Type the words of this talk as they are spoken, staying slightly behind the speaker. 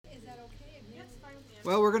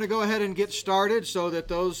Well, we're going to go ahead and get started so that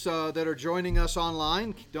those that are joining us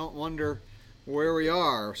online don't wonder where we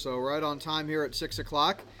are. So right on time here at 6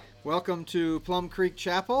 o'clock. Welcome to Plum Creek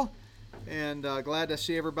Chapel, and glad to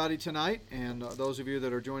see everybody tonight. And those of you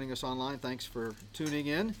that are joining us online, thanks for tuning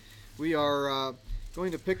in. We are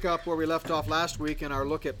going to pick up where we left off last week in our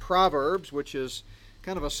look at Proverbs, which is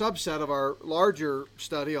kind of a subset of our larger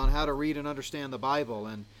study on how to read and understand the Bible.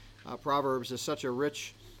 And Proverbs is such a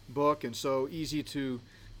rich book and so easy to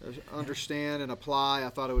understand and apply. I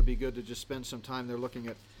thought it would be good to just spend some time there looking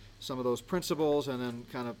at some of those principles and then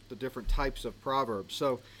kind of the different types of Proverbs.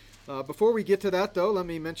 So before we get to that, though, let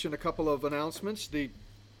me mention a couple of announcements. The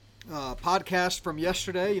podcast from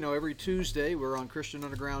yesterday, every Tuesday we're on Christian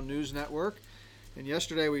Underground News Network. And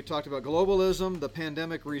yesterday we talked about globalism, the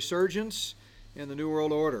pandemic resurgence, and the New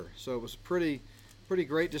World Order. So it was pretty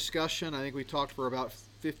great discussion. I think we talked for about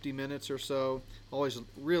 50 minutes or so. Always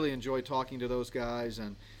really enjoy talking to those guys.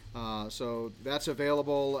 And so that's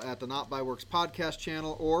available at the Not by Works podcast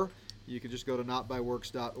channel, or you can just go to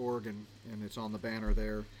notbyworks.org and it's on the banner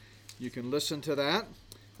there. You can listen to that.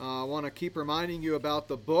 I want to keep reminding you about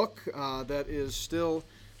the book that is still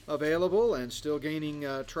available and still gaining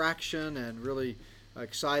traction, and really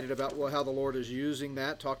excited about how the Lord is using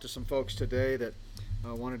that. Talked to some folks today that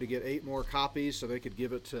wanted to get 8 more copies so they could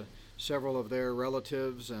give it to several of their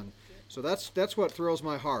relatives, and so that's what thrills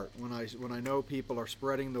my heart when I know people are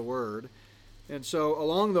spreading the word. And so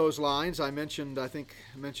along those lines, I mentioned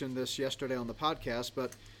this yesterday on the podcast,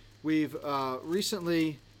 but we've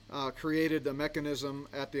recently created a mechanism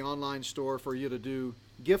at the online store for you to do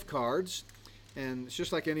gift cards, and it's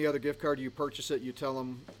just like any other gift card. You purchase it, you tell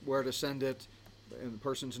them where to send it and the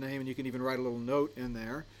person's name, and you can even write a little note in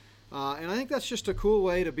there. And I think that's just a cool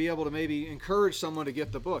way to be able to maybe encourage someone to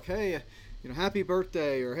get the book. Hey, happy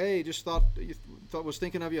birthday, or hey, just was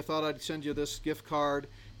thinking of you, thought I'd send you this gift card,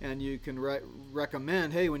 and you can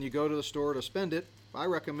recommend, hey, when you go to the store to spend it, I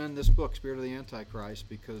recommend this book, Spirit of the Antichrist,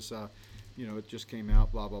 because it just came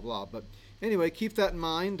out, blah blah blah. But anyway, keep that in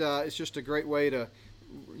mind. It's just a great way to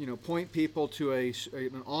point people to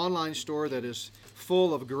an online store that is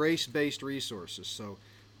full of grace-based resources. So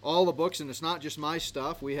all the books, and it's not just my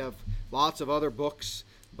stuff. We have lots of other books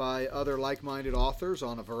by other like-minded authors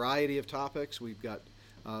on a variety of topics. We've got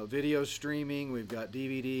video streaming, we've got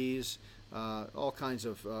DVDs, all kinds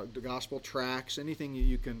of gospel tracts, anything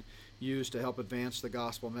you can use to help advance the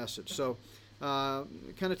gospel message. So kind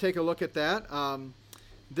of take a look at that.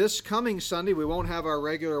 This coming Sunday, we won't have our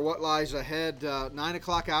regular What Lies Ahead 9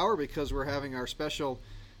 o'clock hour because we're having our special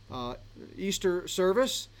Easter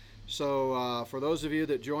service. So for those of you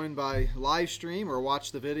that join by live stream or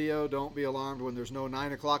watch the video, don't be alarmed when there's no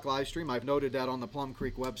 9 o'clock live stream. I've noted that on the Plum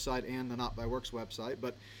Creek website and the Not by Works website.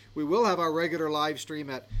 But we will have our regular live stream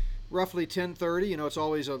at roughly 10:30. It's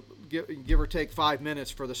always a give or take 5 minutes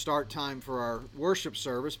for the start time for our worship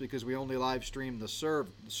service, because we only live stream the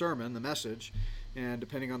sermon, the message. And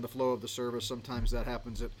depending on the flow of the service, sometimes that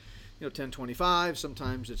happens at 10:25,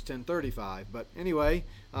 sometimes it's 10:35. But anyway,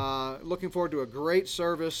 looking forward to a great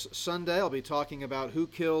service Sunday. I'll be talking about who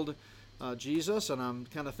killed Jesus, and I'm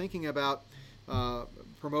kind of thinking about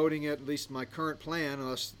promoting it. At least my current plan,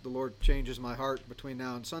 unless the Lord changes my heart between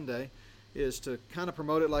now and Sunday, is to kind of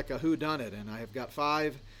promote it like a whodunit. And I have got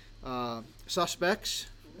 5 suspects,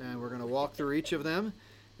 and we're going to walk through each of them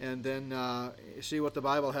and then see what the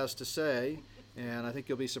Bible has to say. And I think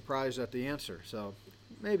you'll be surprised at the answer. So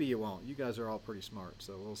maybe you won't. You guys are all pretty smart,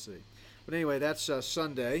 so we'll see. But anyway, that's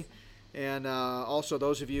Sunday. And also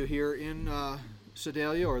those of you here in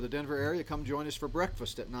Sedalia or the Denver area, come join us for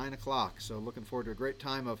breakfast at 9 o'clock. So looking forward to a great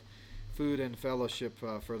time of food and fellowship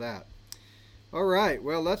for that. All right,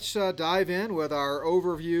 well, let's dive in with our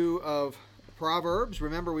overview of Proverbs.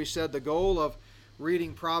 Remember, we said the goal of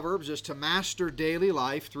reading Proverbs is to master daily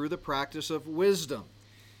life through the practice of wisdom.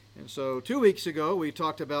 And so 2 weeks ago, we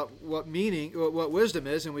talked about what wisdom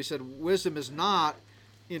is, and we said wisdom is not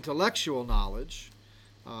intellectual knowledge.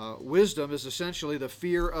 Wisdom is essentially the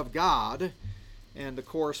fear of God and the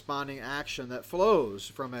corresponding action that flows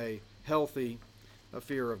from a healthy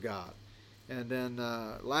fear of God. And then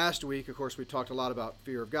last week, of course, we talked a lot about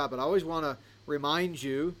fear of God, but I always want to remind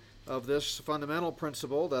you of this fundamental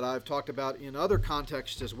principle that I've talked about in other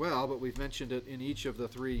contexts as well, but we've mentioned it in each of the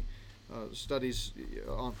 3 studies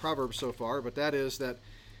on Proverbs so far, but that is that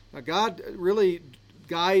God really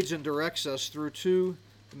guides and directs us through 2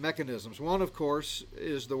 mechanisms. One, of course,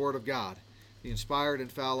 is the Word of God, the inspired,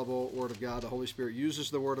 infallible Word of God. The Holy Spirit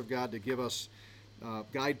uses the Word of God to give us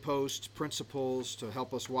guideposts, principles, to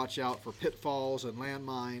help us watch out for pitfalls and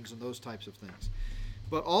landmines and those types of things.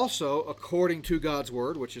 But also, according to God's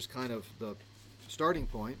Word, which is kind of the starting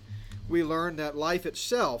point, we learn that life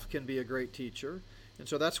itself can be a great teacher. And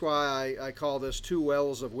so that's why I call this two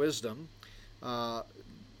wells of wisdom.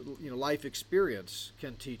 Life experience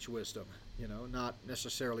can teach wisdom, not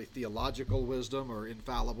necessarily theological wisdom or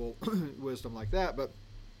infallible wisdom like that, but,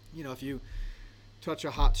 if you touch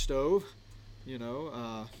a hot stove,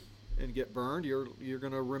 and get burned, you're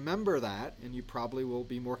going to remember that, and you probably will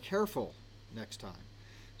be more careful next time.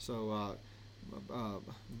 So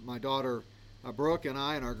my daughter Brooke and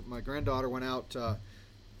I and my granddaughter went out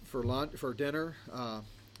for dinner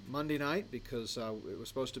Monday night because it was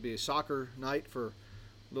supposed to be a soccer night for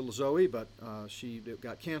little Zoe, but it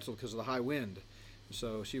got canceled because of the high wind.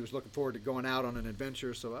 So she was looking forward to going out on an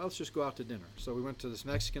adventure, so let's just go out to dinner. So we went to this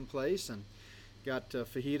Mexican place and got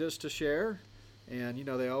fajitas to share. And,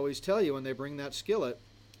 they always tell you when they bring that skillet,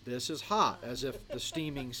 this is hot, as if the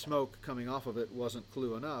steaming smoke coming off of it wasn't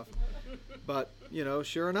clue enough. But,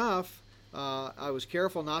 sure enough, I was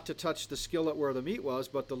careful not to touch the skillet where the meat was,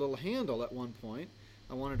 but the little handle at one point,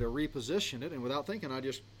 I wanted to reposition it, and without thinking, I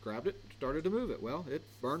just grabbed it, started to move it. Well, it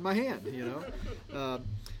burned my hand,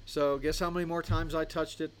 So guess how many more times I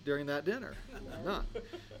touched it during that dinner? None.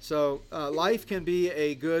 So life can be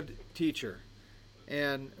a good teacher.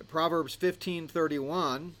 And Proverbs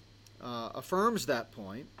 15:31 affirms that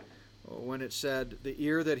point when it said, "The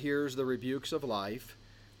ear that hears the rebukes of life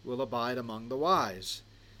will abide among the wise."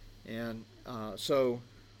 And so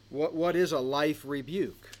what is a life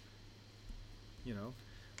rebuke?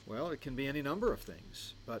 Well, it can be any number of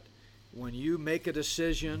things. But when you make a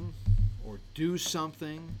decision or do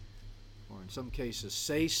something, or in some cases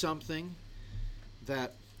say something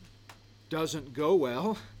that doesn't go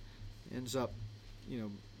well, ends up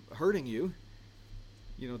hurting you,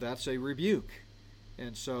 that's a rebuke.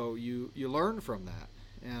 And so you learn from that.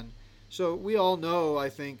 And so we all know, I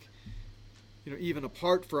think, even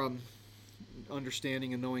apart from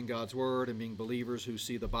understanding and knowing God's Word and being believers who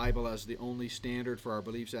see the Bible as the only standard for our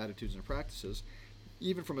beliefs, attitudes, and practices,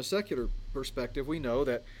 even from a secular perspective, we know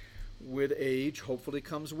that with age hopefully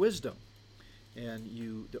comes wisdom. And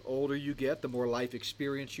the older you get, the more life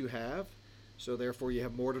experience you have, so therefore you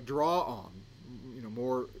have more to draw on,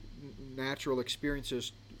 more natural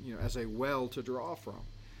experiences, as a well to draw from.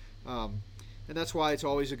 And that's why it's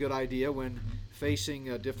always a good idea when facing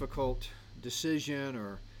a difficult decision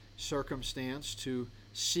or circumstance to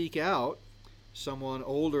seek out someone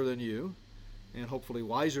older than you and hopefully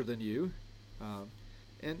wiser than you,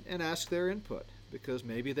 and ask their input, because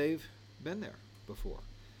maybe they've been there before,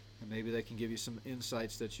 and maybe they can give you some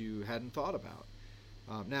insights that you hadn't thought about.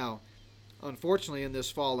 Now, unfortunately, in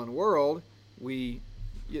this fallen world,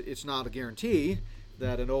 it's not a guarantee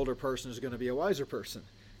that an older person is going to be a wiser person,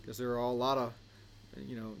 because there are a lot of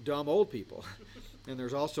dumb old people. And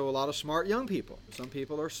there's also a lot of smart young people. Some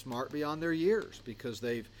people are smart beyond their years because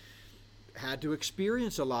they've had to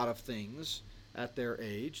experience a lot of things at their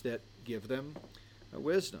age that give them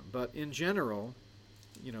wisdom. But in general,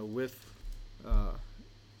 with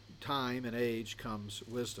time and age comes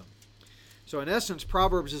wisdom. So in essence,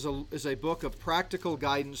 Proverbs is a book of practical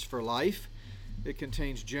guidance for life. It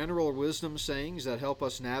contains general wisdom sayings that help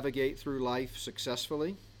us navigate through life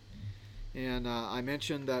successfully. And I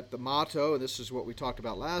mentioned that the motto, and this is what we talked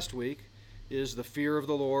about last week, is "The fear of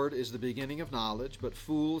the Lord is the beginning of knowledge, but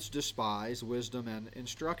fools despise wisdom and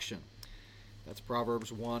instruction." That's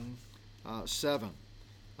Proverbs 1:7.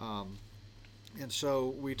 And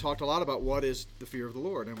so we talked a lot about what is the fear of the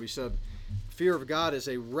Lord. And we said fear of God is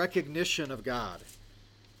a recognition of God,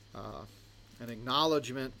 an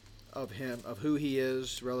acknowledgement of Him, of who He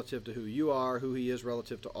is relative to who you are, who He is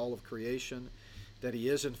relative to all of creation, that He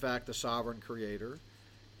is in fact the sovereign creator.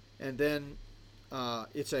 And then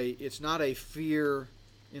it's not a fear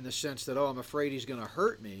in the sense that, I'm afraid He's going to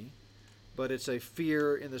hurt me, but it's a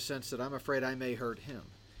fear in the sense that I'm afraid I may hurt Him,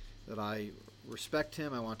 that I respect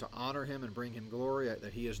Him, I want to honor Him and bring Him glory,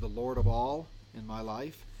 that He is the Lord of all in my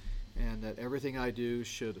life, and that everything I do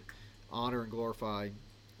should honor and glorify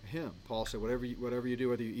Him. Paul said, whatever you do,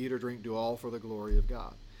 whether you eat or drink, do all for the glory of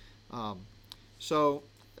God. So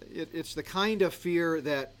it's the kind of fear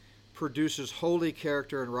that produces holy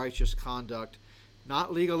character and righteous conduct,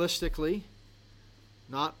 not legalistically,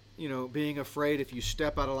 not being afraid if you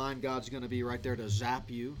step out of line, God's going to be right there to zap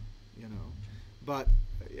you, but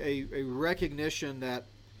a recognition that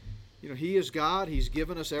He is God. He's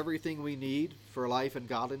given us everything we need for life and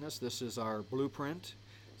godliness. This is our blueprint.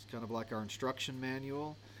 It's kind of like our instruction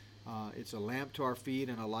manual. It's a lamp to our feet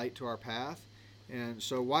and a light to our path. And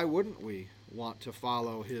so why wouldn't we want to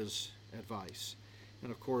follow His advice?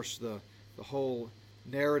 And of course, the whole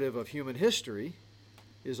narrative of human history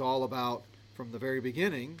is all about, from the very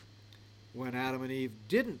beginning, when Adam and Eve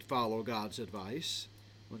didn't follow God's advice,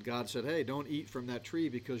 when God said, hey, don't eat from that tree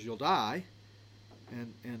because you'll die,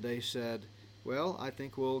 and they said, well, I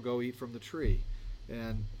think we'll go eat from the tree.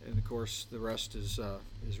 And of course, the rest is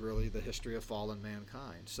really the history of fallen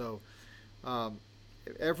mankind. So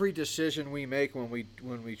every decision we make when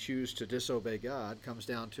we choose to disobey God comes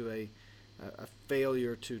down to a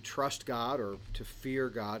failure to trust God or to fear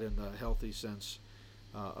God in the healthy sense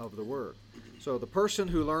of the word. So the person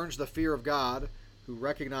who learns the fear of God, who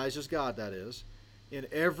recognizes God, that is, in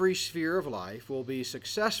every sphere of life will be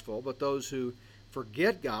successful, but those who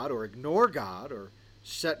forget God or ignore God or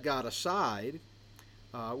set God aside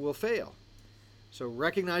will fail. So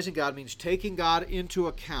recognizing God means taking God into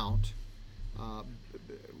account,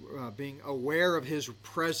 being aware of His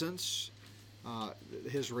presence,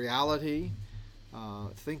 His reality,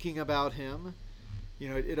 thinking about Him.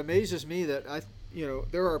 It amazes me that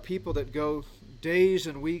there are people that go days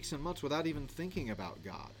and weeks and months without even thinking about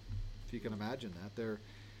God. If you can imagine that,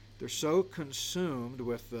 they're so consumed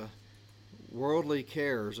with the worldly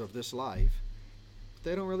cares of this life,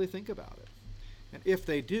 they don't really think about it. And if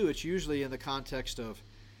they do, it's usually in the context of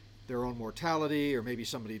their own mortality, or maybe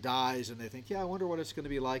somebody dies and they think, yeah, I wonder what it's going to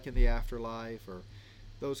be like in the afterlife, or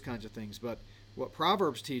those kinds of things. But what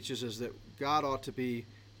Proverbs teaches is that God ought to be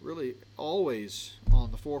really always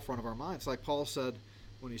on the forefront of our minds. Like Paul said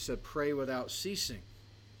when he said, pray without ceasing.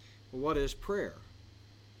 Well, what is prayer?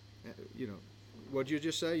 What'd you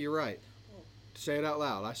just say? You're right. Say it out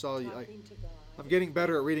loud. I saw you. Talking to God. I'm getting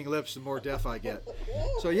better at reading lips the more deaf I get.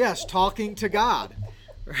 So yes, talking to God.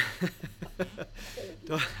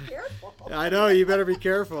 Careful. I know, you better be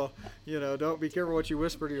careful. Don't be careful what you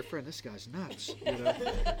whisper to your friend. This guy's nuts.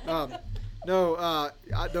 One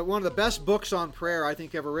of the best books on prayer I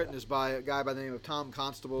think ever written is by a guy by the name of Tom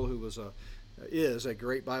Constable, who is a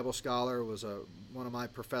great Bible scholar, was one of my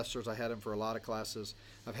professors. I had him for a lot of classes.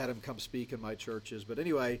 I've had him come speak in my churches. But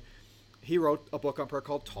anyway, he wrote a book on prayer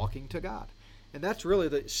called Talking to God. And that's really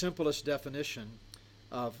the simplest definition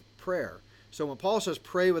of prayer. So when Paul says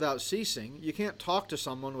pray without ceasing, you can't talk to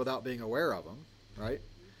someone without being aware of them, right?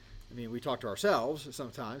 I mean, we talk to ourselves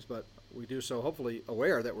sometimes, but we do so hopefully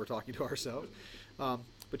aware that we're talking to ourselves. But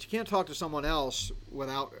you can't talk to someone else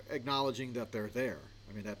without acknowledging that they're there.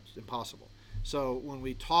 I mean, that's impossible. So when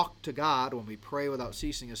we talk to God, when we pray without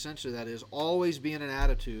ceasing, essentially that is always be in an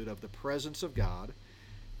attitude of the presence of God,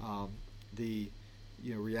 the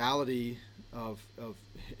reality of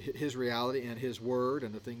His reality and His Word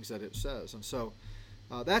and the things that it says. And so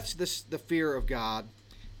that's the fear of God.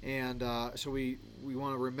 And so we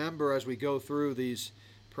want to remember as we go through these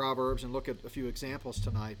Proverbs and look at a few examples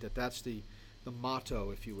tonight that's the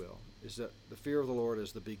motto, if you will, is that the fear of the Lord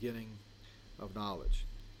is the beginning of knowledge.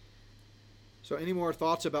 So any more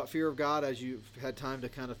thoughts about fear of God as you've had time to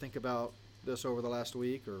kind of think about this over the last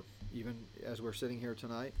week, or even as we're sitting here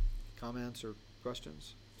tonight? Comments or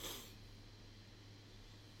questions?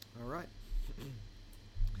 All right.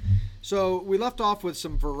 So we left off with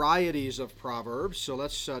some varieties of Proverbs. So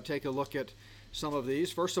let's take a look at some of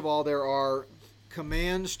these. First of all, there are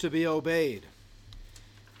commands to be obeyed.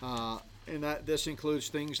 And this includes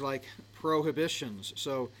things like prohibitions.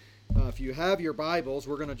 So if you have your Bibles,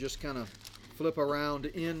 we're going to just kind of flip around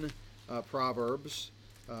in Proverbs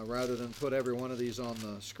rather than put every one of these on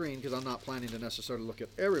the screen, because I'm not planning to necessarily look at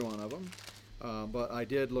every one of them. But I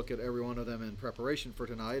did look at every one of them in preparation for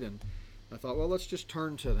tonight, and I thought, well, let's just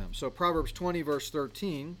turn to them. So Proverbs 20, verse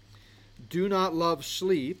 13, do not love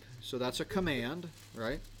sleep, so that's a command,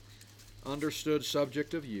 right? Understood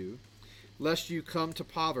subject of you, lest you come to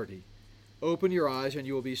poverty. Open your eyes, and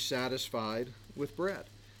you will be satisfied with bread.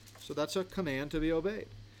 So that's a command to be obeyed.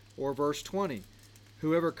 Or verse 20,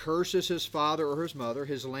 whoever curses his father or his mother,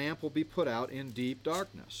 his lamp will be put out in deep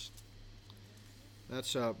darkness.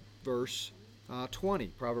 That's verse 20,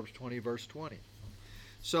 Proverbs 20, verse 20.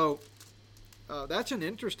 So that's an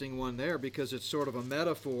interesting one there, because it's sort of a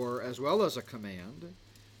metaphor as well as a command.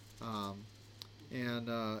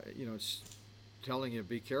 It's telling you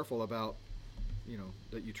be careful about,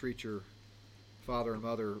 that you treat your father and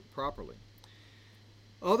mother properly.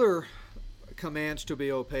 Other commands to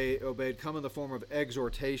be obeyed come in the form of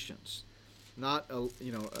exhortations. Not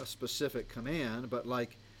a specific command, but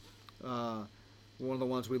like one of the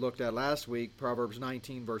ones we looked at last week, Proverbs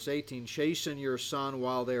 19, verse 18, chasten your son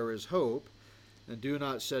while there is hope, and do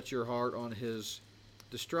not set your heart on his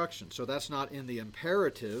destruction. So that's not in the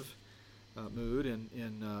imperative mood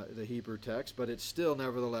in the Hebrew text, but it's still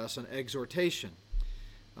nevertheless an exhortation.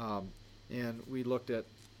 And we looked at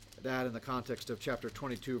that in the context of chapter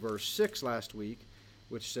 22, verse 6 last week,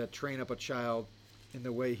 which said, train up a child in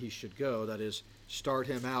the way he should go. That is, start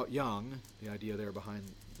him out young, the idea there behind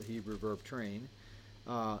the Hebrew verb train,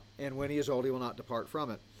 and when he is old, he will not depart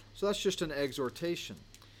from it. So that's just an exhortation.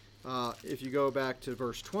 If you go back to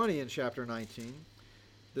verse 20 in chapter 19,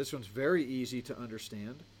 this one's very easy to understand.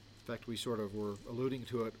 In fact, we sort of were alluding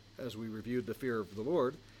to it as we reviewed the fear of the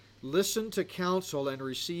Lord. Listen to counsel and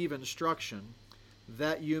receive instruction,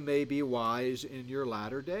 that you may be wise in your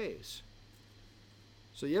latter days.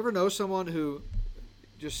 So you ever know someone who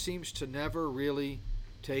just seems to never really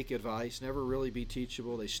take advice, never really be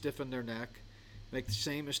teachable? They stiffen their neck, make the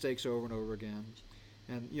same mistakes over and over again.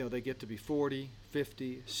 And, they get to be 40,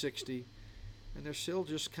 50, 60, and they're still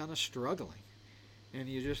just kind of struggling. And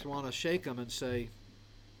you just want to shake them and say,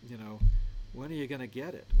 when are you going to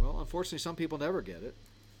get it? Well, unfortunately, some people never get it.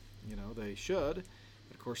 They should.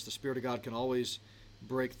 Of course, the Spirit of God can always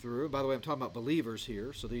break through. By the way, I'm talking about believers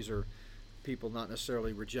here, so these are people not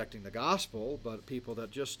necessarily rejecting the gospel, but people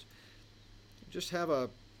that just have a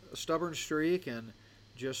stubborn streak and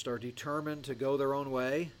just are determined to go their own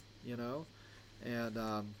way, and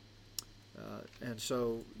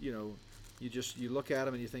so you look at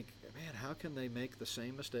them and you think, man, how can they make the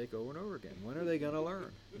same mistake over and over again? When are they going to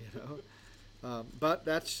learn? But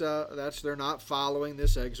that's they're not following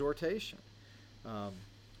this exhortation.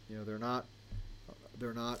 They're not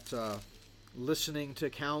listening to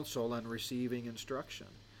counsel and receiving instruction,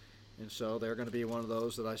 and so they're going to be one of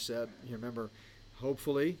those that I said. You remember,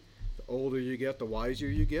 hopefully, the older you get, the wiser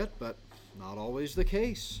you get, but not always the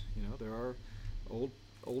case. There are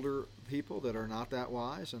older people that are not that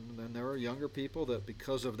wise, and then there are younger people that,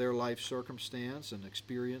 because of their life circumstance and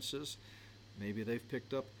experiences, maybe they've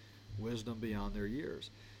picked up wisdom beyond their years.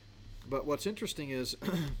 But what's interesting is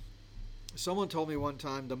someone told me one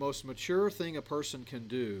time the most mature thing a person can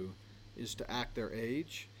do is to act their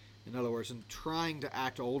age. In other words, trying to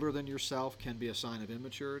act older than yourself can be a sign of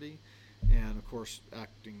immaturity, and of course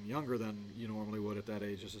acting younger than you normally would at that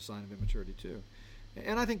age is a sign of immaturity too.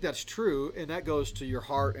 And I think that's true, and that goes to your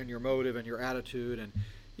heart and your motive and your attitude. And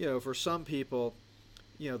for some people,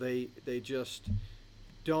 they just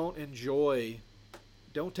don't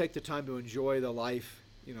take the time to enjoy the life,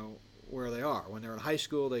 where they are. When they're in high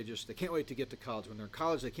school, they can't wait to get to college. When they're in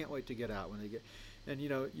college, they can't wait to get out.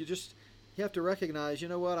 You have to recognize,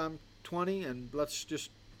 what, I'm 20 and let's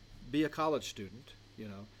just be a college student,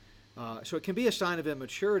 So it can be a sign of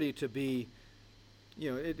immaturity to be,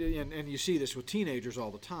 and you see this with teenagers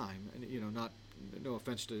all the time, and no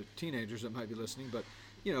offense to teenagers that might be listening, but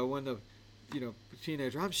when the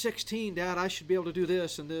teenager, I'm 16, Dad, I should be able to do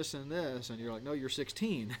this and this and this, and you're like, no, you're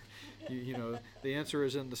 16. The answer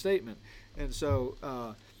is in the statement. And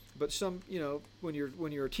so, but some, when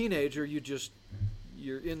you're a teenager,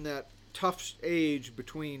 you're in that tough age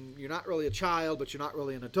between, you're not really a child, but you're not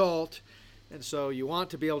really an adult, and so you want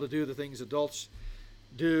to be able to do the things adults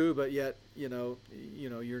do, but yet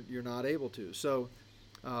you're not able to. So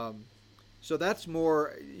that's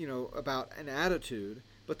more about an attitude.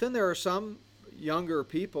 But then there are some younger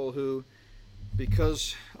people who,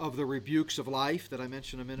 because of the rebukes of life that I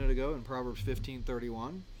mentioned a minute ago in Proverbs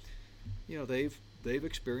 15:31, they've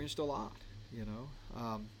experienced a lot.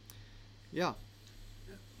 Yeah.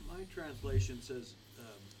 My translation says,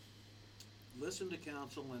 listen to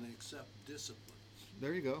counsel and accept discipline.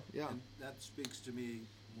 There you go. Yeah. And that speaks to me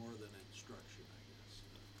more than instruction, I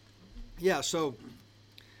guess. Yeah. So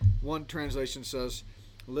one translation says,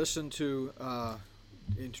 listen to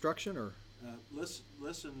instruction, or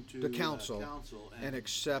listen to the counsel and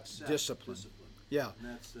accept discipline. Yeah.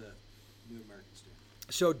 And that's the New American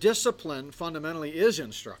Standard. So discipline fundamentally is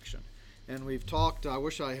instruction. And we've talked, I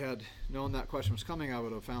wish I had known that question was coming, I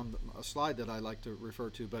would have found a slide that I like to refer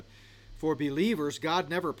to. But for believers, God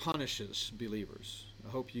never punishes believers.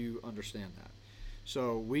 I hope you understand that.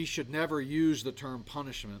 So we should never use the term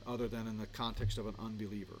punishment other than in the context of an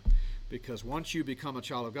unbeliever. Because once you become a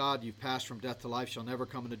child of God, you've passed from death to life, shall never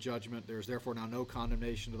come into judgment. There is therefore now no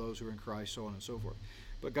condemnation to those who are in Christ, so on and so forth.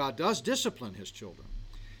 But God does discipline his children.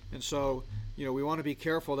 And so, we want to be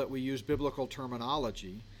careful that we use biblical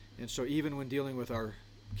terminology. And so even when dealing with our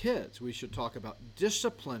kids, we should talk about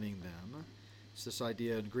disciplining them. It's this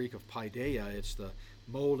idea in Greek of paideia. It's the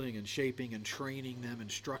molding and shaping and training them,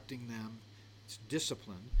 instructing them. It's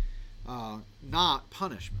discipline, not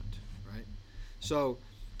punishment, right? So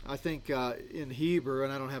I think in Hebrew,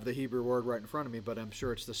 and I don't have the Hebrew word right in front of me, but I'm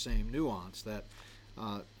sure it's the same nuance, that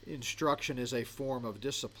instruction is a form of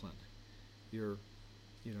discipline. You're,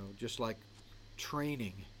 just like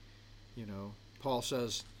training, Paul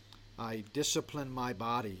says, I discipline my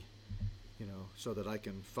body, so that I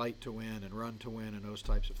can fight to win and run to win and those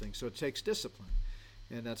types of things. So it takes discipline.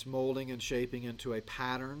 And that's molding and shaping into a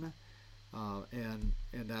pattern And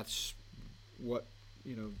that's what,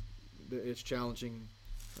 it's challenging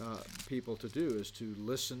people to do, is to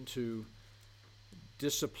listen to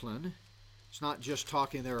discipline. It's not just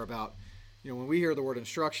talking there about, when we hear the word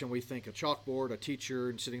instruction, we think a chalkboard, a teacher,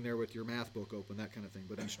 and sitting there with your math book open, that kind of thing.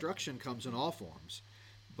 But instruction comes in all forms.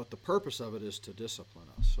 But the purpose of it is to discipline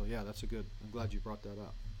us. So yeah, I'm glad you brought that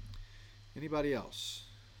up. Anybody else?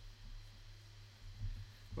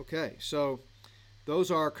 Okay, so those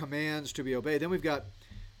are commands to be obeyed. Then we've got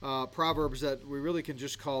proverbs that we really can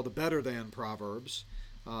just call the better than proverbs.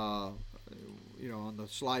 On the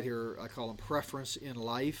slide here, I call them preference in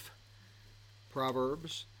life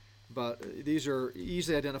proverbs. But these are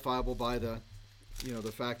easily identifiable by the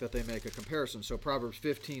fact that they make a comparison. So Proverbs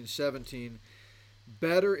 15:17,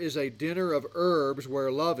 better is a dinner of herbs where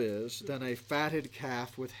love is than a fatted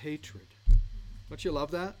calf with hatred. Don't you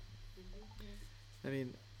love that? I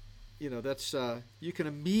mean, that's you can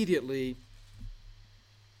immediately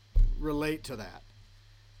relate to that.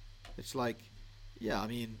 It's like,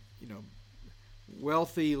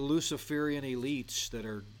 wealthy Luciferian elites that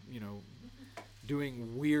are,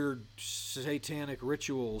 doing weird satanic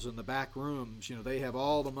rituals in the back rooms. They have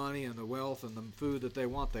all the money and the wealth and the food that they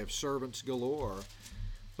want. They have servants galore,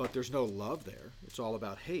 but there's no love there. It's all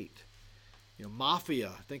about hate.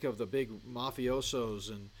 Mafia. Think of the big mafiosos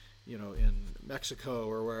in Mexico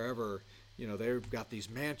or wherever. They've got these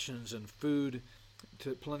mansions and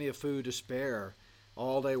plenty of food to spare,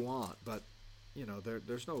 all they want. But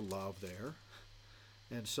there's no love there.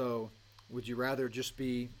 And so, would you rather just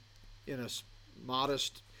be in a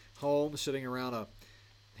modest home, sitting around a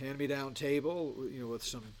hand-me-down table, with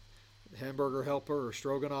some hamburger helper or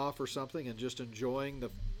stroganoff or something, and just enjoying the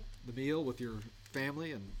meal with your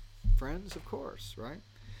family and friends? Of course, right?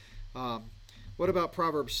 What about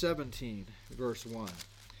Proverbs 17, verse 1?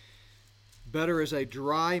 Better is a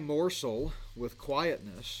dry morsel with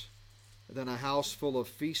quietness than a house full of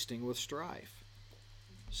feasting with strife.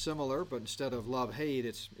 Similar, but instead of love-hate,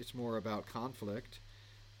 it's more about conflict.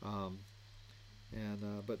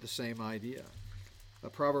 But the same idea.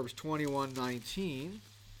 Proverbs 21:19.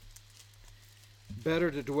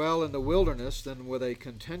 Better to dwell in the wilderness than with a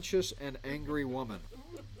contentious and angry woman.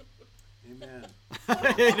 Amen.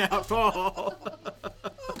 Hey now, Paul.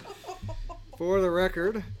 For the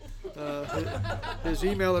record, his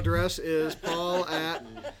email address is Paul at.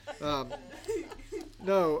 I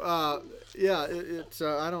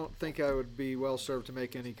don't think I would be well served to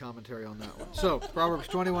make any commentary on that one. So, Proverbs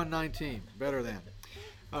 21:19, better than.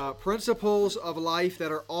 Principles of life that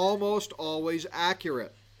are almost always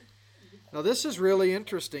accurate. Now, this is really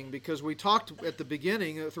interesting because we talked at the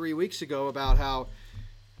beginning 3 weeks ago about how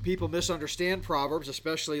people misunderstand Proverbs,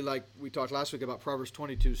 especially like we talked last week about Proverbs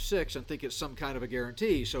 22:6, and think it's some kind of a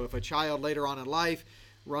guarantee. So if a child later on in life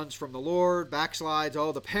runs from the Lord,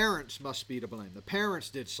 backslides, the parents must be to blame. The parents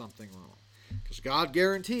did something wrong. Because God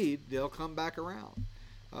guaranteed they'll come back around.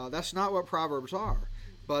 That's not what Proverbs are.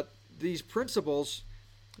 But these principles,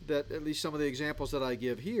 that at least some of the examples that I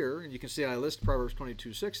give here, and you can see I list Proverbs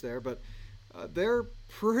 22:6 there, but they're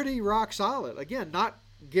pretty rock solid. Again, not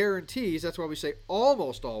guarantees. That's why we say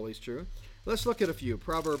almost always true. Let's look at a few.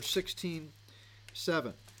 Proverbs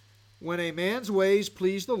 16:7. When a man's ways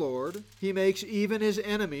please the Lord, he makes even his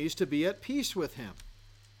enemies to be at peace with him.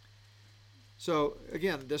 So,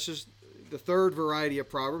 again, this is the third variety of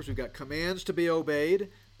Proverbs. We've got commands to be obeyed,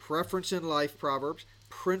 preference in life Proverbs,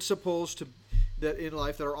 principles that in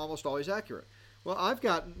life that are almost always accurate. Well, I've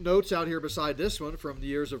got notes out here beside this one from the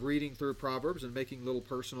years of reading through Proverbs and making little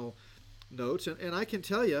personal notes. And I can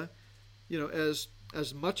tell you, as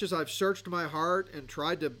much as I've searched my heart and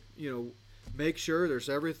tried to, make sure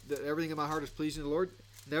that everything in my heart is pleasing to the Lord,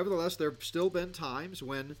 nevertheless, there have still been times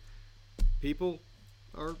when people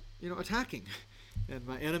are, attacking. And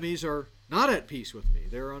my enemies are not at peace with me.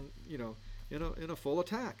 They're on, in a full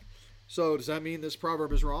attack. So does that mean this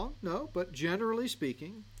proverb is wrong? No, but generally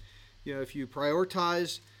speaking, if you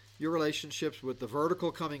prioritize your relationships with the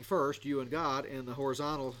vertical coming first, you and God, and the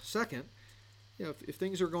horizontal second, if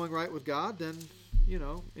things are going right with God, then,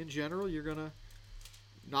 in general, you're gonna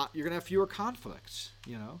have fewer conflicts,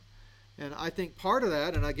 And I think part of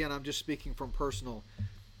that, and again, I'm just speaking from personal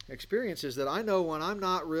experience, is that I know when I'm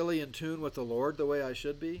not really in tune with the Lord the way I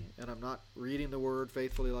should be, and I'm not reading the Word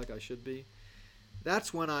faithfully like I should be,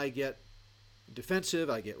 that's when I get defensive,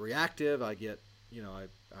 I get reactive, I get, I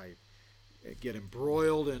get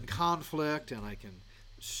embroiled in conflict, and I can,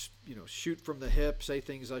 shoot from the hip, say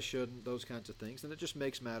things I shouldn't, those kinds of things, and it just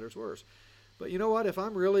makes matters worse. But you know what? If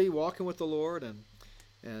I'm really walking with the Lord and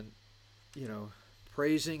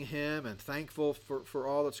praising Him and thankful for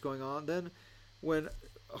all that's going on, then when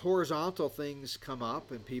horizontal things come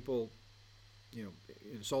up and people,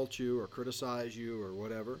 insult you or criticize you or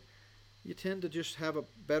whatever, you tend to just have a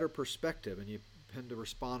better perspective and you tend to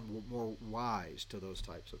respond more wise to those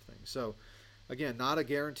types of things. So, again, not a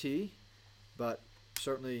guarantee, but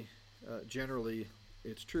certainly, generally,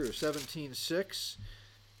 it's true. 17:6,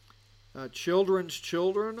 children's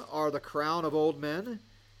children are the crown of old men,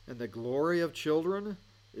 and the glory of children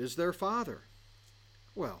is their father.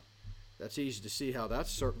 Well, that's easy to see how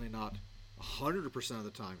that's certainly not 100% of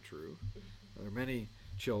the time true. There are many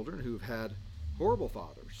children who've had horrible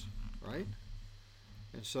fathers, right?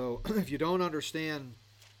 And so if you don't understand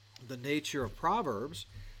the nature of Proverbs,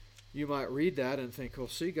 you might read that and think, well,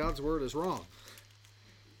 see, God's word is wrong.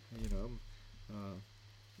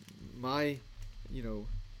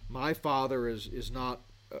 My father is not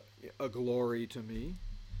a glory to me.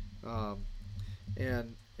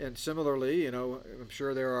 And similarly, I'm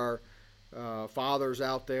sure there are fathers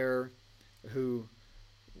out there who,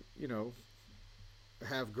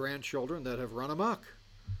 have grandchildren that have run amok.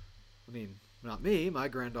 I mean, not me. My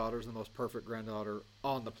granddaughter is the most perfect granddaughter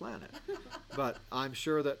on the planet. But I'm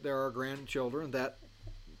sure that there are grandchildren that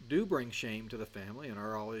do bring shame to the family and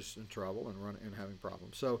are always in trouble and having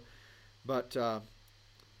problems. So, but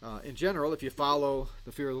in general, if you follow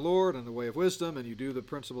the fear of the Lord and the way of wisdom and you do the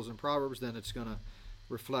principles in Proverbs, then it's going to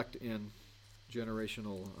reflect in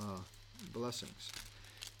generational blessings.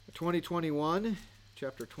 20:21,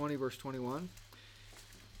 chapter 20, verse 21.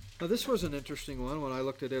 Now, this was an interesting one when I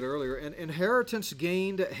looked at it earlier. An inheritance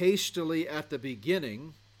gained hastily at the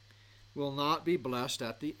beginning will not be blessed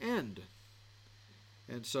at the end.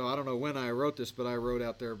 And so I don't know when I wrote this, but I wrote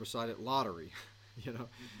out there beside it lottery.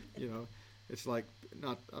 It's like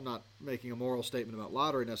I'm not making a moral statement about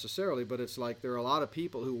lottery necessarily, but it's like there are a lot of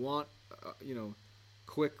people who want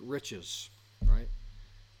quick riches, right?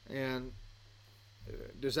 And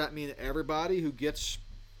does that mean everybody who gets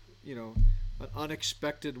an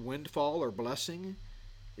unexpected windfall or blessing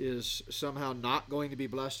is somehow not going to be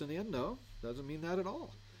blessed in the end? No, doesn't mean that at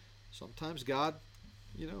all. Sometimes God,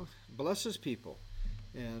 blesses people,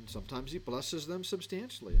 and sometimes he blesses them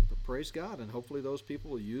substantially, and praise God, and hopefully those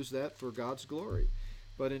people will use that for God's glory.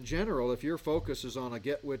 But in general, if your focus is on a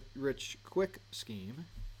get-rich-quick scheme,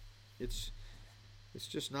 it's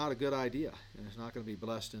just not a good idea, and it's not going to be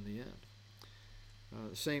blessed in the end.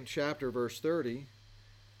 The same chapter, verse 30,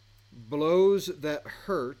 blows that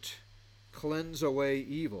hurt cleanse away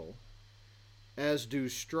evil, as do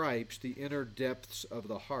stripes the inner depths of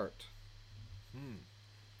the heart.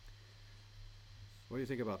 What do you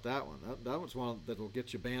think about that one? That one's one that'll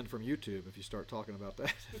get you banned from YouTube if you start talking about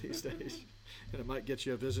that these days. And it might get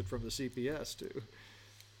you a visit from the CPS too.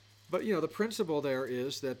 But, the principle there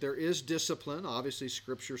is that there is discipline. Obviously,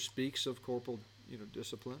 Scripture speaks of corporal,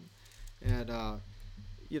 discipline. And,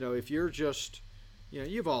 if you're just,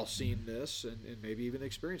 you've all seen this and maybe even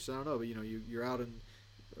experienced it. I don't know, but, you're out in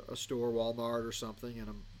a store, Walmart or something, and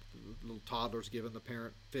a little toddler's giving the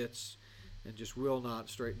parent fits and just will not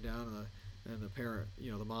straighten down. And the parent,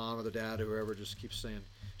 the mom or the dad or whoever just keeps saying,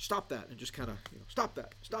 stop that, and just kind of, stop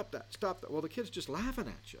that, stop that, stop that. Well, the kid's just laughing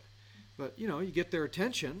at you. But, you get their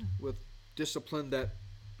attention with discipline that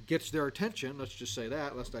gets their attention. Let's just say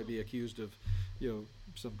that, lest I be accused of,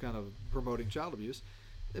 some kind of promoting child abuse.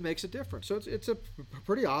 It makes a difference. So it's a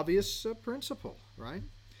pretty obvious principle, right?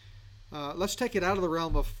 Let's take it out of the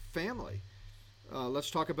realm of family. Let's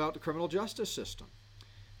talk about the criminal justice system.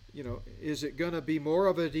 Is it going to be more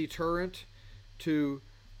of a deterrent to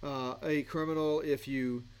a criminal if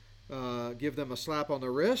you give them a slap on the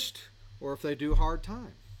wrist or if they do hard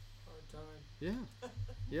time? Hard time. Yeah.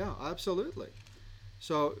 Yeah, absolutely.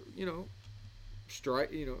 So,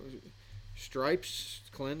 stripes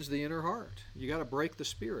cleanse the inner heart. You got to break the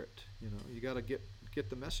spirit. You got to get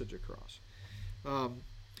the message across. And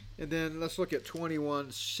then let's look at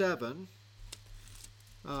 21:7.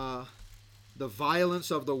 The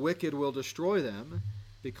violence of the wicked will destroy them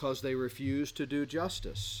because they refuse to do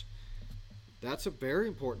justice. That's a very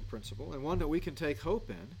important principle and one that we can take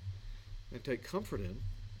hope in and take comfort in.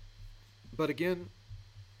 But again,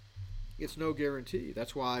 it's no guarantee.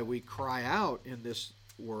 That's why we cry out in this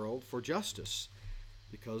world for justice,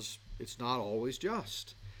 because it's not always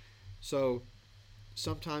just. So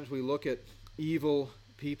sometimes we look at evil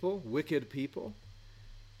people, wicked people.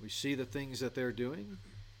 We see the things that they're doing,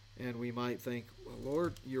 and we might think, well,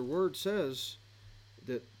 Lord, your word says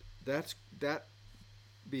that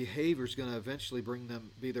behavior is going to eventually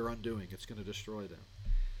be their undoing. It's going to destroy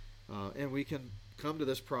them. And we can come to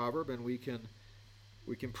this proverb, and we can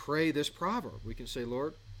pray this proverb. We can say,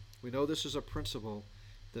 Lord, we know this is a principle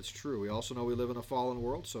that's true. We also know we live in a fallen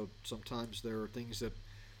world, so sometimes there are things that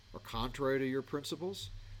or contrary to your principles.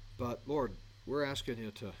 But Lord, we're asking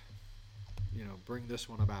you to, bring this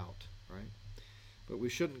one about, right? But we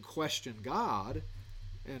shouldn't question God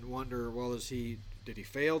and wonder, well, did he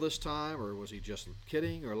fail this time, or was he just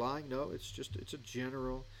kidding or lying? No, it's a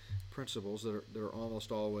general principles that are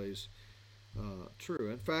almost always true.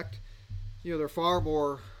 In fact, there are far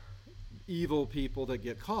more evil people that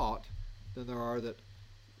get caught than there are that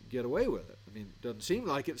get away with it. I mean, it doesn't seem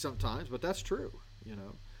like it sometimes, but that's true.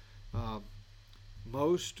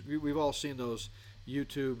 We've all seen those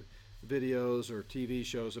YouTube videos or TV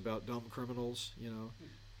shows about dumb criminals.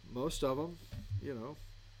 Most of them,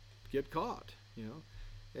 get caught.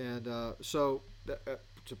 And so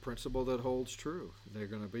it's a principle that holds true. They're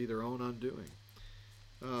going to be their own undoing.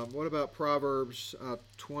 What about Proverbs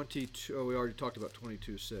 22? Oh, we already talked about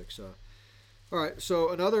 22:6. All right,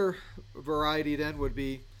 so another variety then would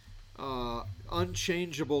be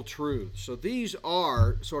unchangeable truths. So these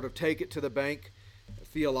are sort of take it to the bank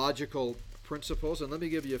theological principles, and let me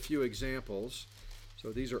give you a few examples.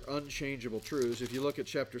 So these are unchangeable truths. If you look at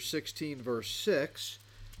chapter 16, verse 6,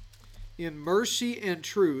 in mercy and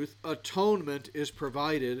truth, atonement is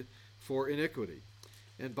provided for iniquity,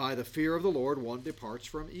 and by the fear of the Lord one departs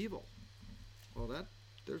from evil. Well,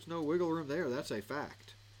 there's no wiggle room there. That's a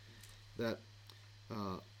fact. That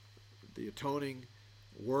the atoning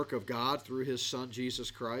work of God through his Son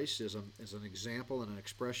Jesus Christ is an example and an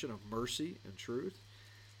expression of mercy and truth.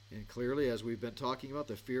 And clearly, as we've been talking about,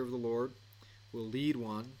 the fear of the Lord will lead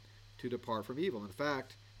one to depart from evil. In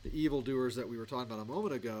fact, the evildoers that we were talking about a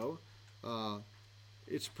moment ago,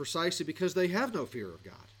 it's precisely because they have no fear of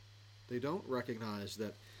God. They don't recognize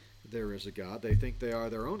that there is a God. They think they are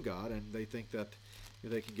their own God, and they think that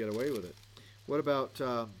they can get away with it. What about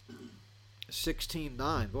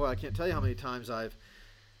 16:9? Boy, I can't tell you how many times I've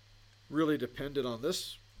really depended on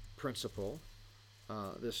this principle.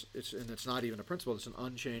 It's not even a principle; it's an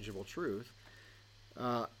unchangeable truth.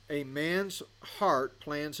 A man's heart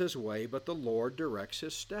plans his way, but the Lord directs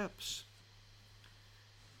his steps.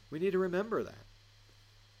 We need to remember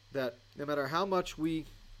that no matter how much we,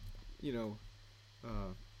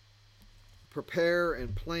 prepare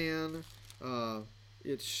and plan,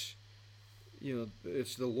 it's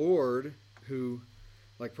the Lord who,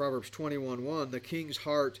 like Proverbs 21:1, the king's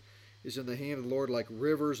heart is in the hand of the Lord like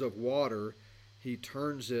rivers of water. He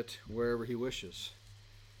turns it wherever he wishes.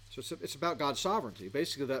 So it's about God's sovereignty.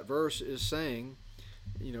 Basically, that verse is saying,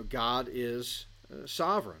 God is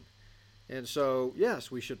sovereign. And so, yes,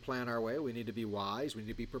 we should plan our way. We need to be wise. We need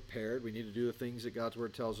to be prepared. We need to do the things that God's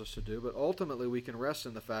Word tells us to do. But ultimately, we can rest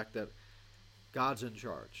in the fact that God's in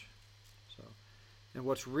charge. And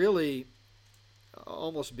what's really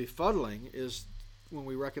almost befuddling is when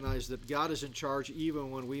we recognize that God is in charge even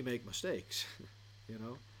when we make mistakes.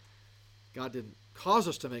 God didn't cause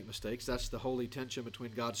us to make mistakes. That's the holy tension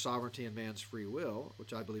between God's sovereignty and man's free will,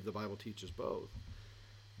 which I believe the Bible teaches both.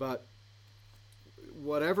 But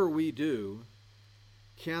whatever we do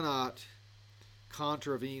cannot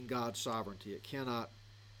contravene God's sovereignty. It cannot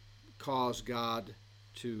cause God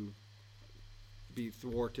to be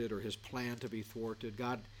thwarted or his plan to be thwarted.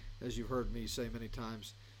 God, as you've heard me say many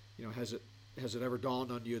times, has it ever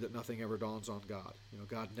dawned on you that nothing ever dawns on God?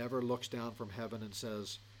 God never looks down from heaven and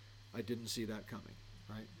says, I didn't see that coming,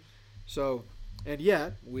 right? So, and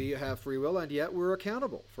yet we have free will, and yet we're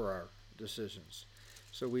accountable for our decisions.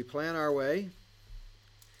 So we plan our way,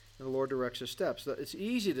 and the Lord directs his steps. It's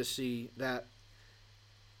easy to see that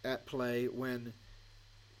at play when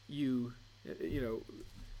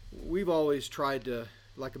we've always tried to,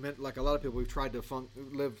 like a lot of people, we've tried to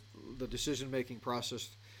live the decision-making process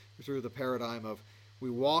through the paradigm of we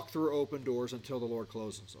walk through open doors until the Lord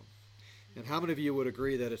closes them. And how many of you would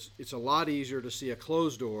agree that it's a lot easier to see a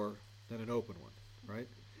closed door than an open one, right?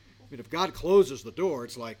 I mean, if God closes the door,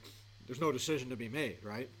 it's like there's no decision to be made,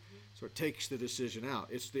 right? So it takes the decision out.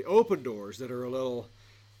 It's the open doors that are a little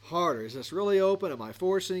harder. Is this really open? Am I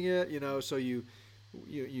forcing it? So you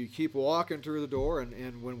keep walking through the door,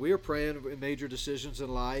 and when we're praying in major decisions in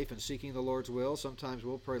life and seeking the Lord's will, sometimes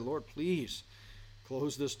we'll pray, Lord, please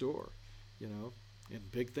close this door, in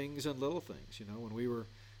big things and little things. When we were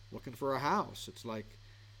looking for a house, it's like,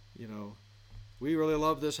 we really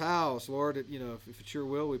love this house, Lord. If it's your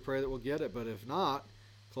will, we pray that we'll get it. But if not,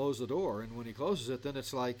 close the door. And when he closes it, then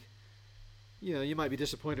it's like, you might be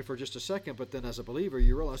disappointed for just a second, but then as a believer,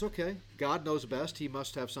 you realize, okay, God knows best. He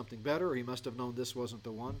must have something better, or he must have known this wasn't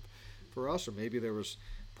the one for us, or maybe there was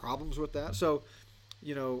problems with that. So,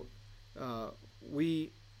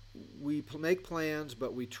 we make plans,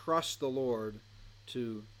 but we trust the Lord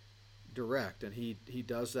to direct, and he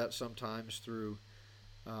does that sometimes through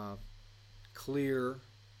clear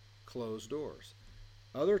closed doors.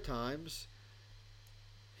 Other times,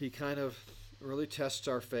 he kind of really tests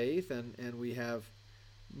our faith, and we have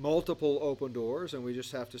multiple open doors, and we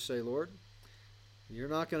just have to say, Lord, you're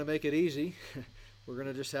not going to make it easy. We're going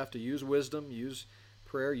to just have to use wisdom, use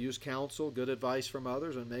prayer, use counsel, good advice from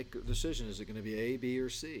others, and make a decision. Is it going to be A, B, or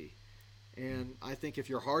C? And I think if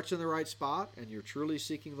your heart's in the right spot and you're truly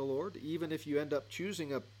seeking the Lord, even if you end up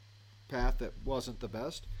choosing a path that wasn't the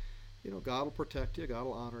best, God will protect you, God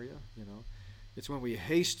will honor you, It's when we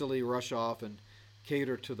hastily rush off and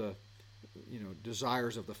cater to the,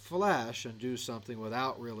 desires of the flesh and do something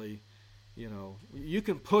without really, you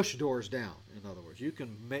can push doors down. In other words, you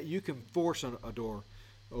can force a door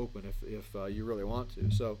open if you really want to.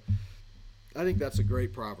 So I think that's a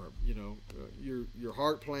great proverb. Your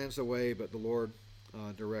heart plans the way, but the Lord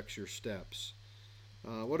directs your steps.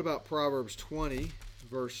 What about Proverbs 20,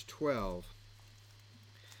 verse 12?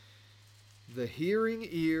 The hearing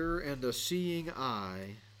ear and the seeing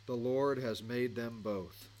eye, the Lord has made them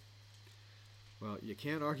both. Well, you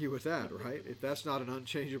can't argue with that, right? If that's not an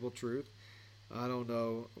unchangeable truth, I don't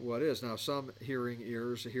know what is. Now, some hearing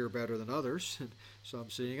ears hear better than others, and some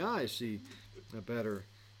seeing eyes see better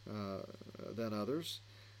than others.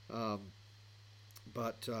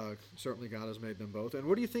 But certainly God has made them both. And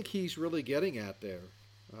what do you think he's really getting at there?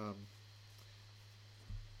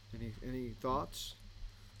 Any thoughts?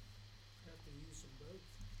 Have to use them both.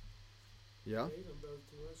 Yeah. He gave them both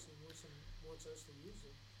to us and wants us to use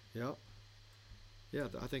them. Yeah. Yeah,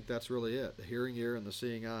 I think that's really it. The hearing ear and the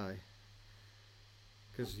seeing eye.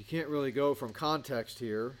 Because you can't really go from context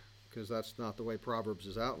here, because that's not the way Proverbs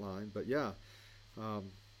is outlined. But yeah.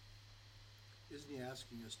 Isn't he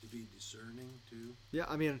asking us to be discerning too? Yeah,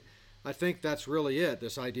 I think that's really it.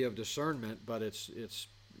 This idea of discernment, but it's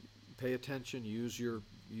pay attention, use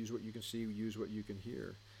what you can see, use what you can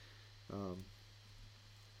hear. But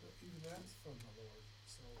even that's from the Lord.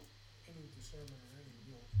 So any discernment or any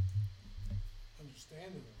real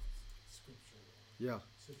understanding of Scripture or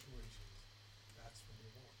situations, that's from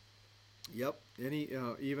the Lord. Yep. Any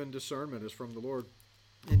even discernment is from the Lord.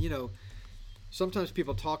 And sometimes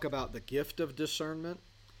people talk about the gift of discernment.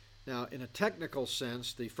 Now, in a technical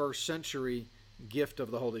sense, the first century gift of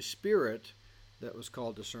the Holy Spirit that was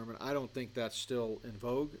called discernment, I don't think that's still in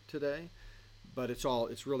vogue today, but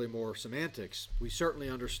it's really more semantics. We certainly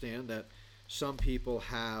understand that some people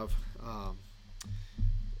have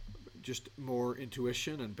just more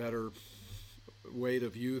intuition and better way to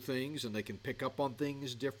view things, and they can pick up on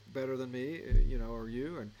things better than me, or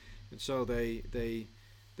you, and so they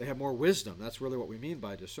have more wisdom. That's really what we mean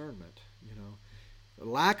by discernment. The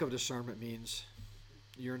lack of discernment means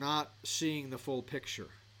you're not seeing the full picture.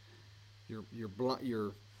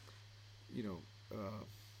 You're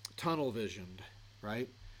tunnel visioned, right?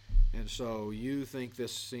 And so you think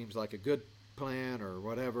this seems like a good plan or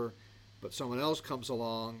whatever, but someone else comes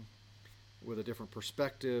along with a different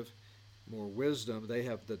perspective, more wisdom. They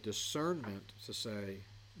have the discernment to say,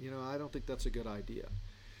 I don't think that's a good idea.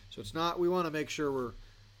 So it's not. We want to make sure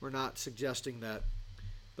we're not suggesting that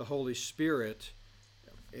the Holy Spirit,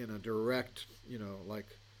 in a direct, like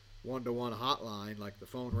one-to-one hotline, like the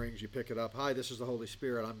phone rings, you pick it up. Hi, this is the Holy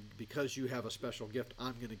Spirit. Because you have a special gift,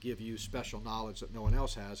 I'm going to give you special knowledge that no one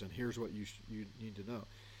else has, and here's what you need to know.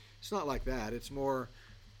 It's not like that. It's more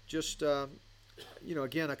just,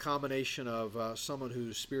 again, a combination of someone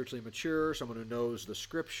who's spiritually mature, someone who knows the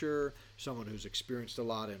Scripture, someone who's experienced a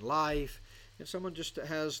lot in life, and someone just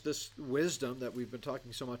has this wisdom that we've been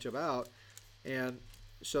talking so much about, and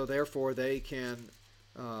so therefore they can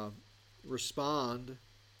respond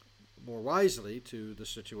more wisely to the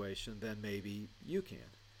situation than maybe you can.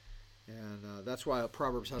 And that's why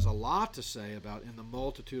Proverbs has a lot to say about in the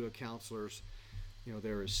multitude of counselors,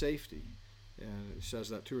 there is safety. And it says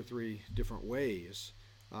that 2 or 3 different ways,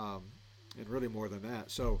 and really more than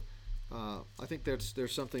that. So I think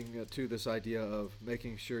there's something to this idea of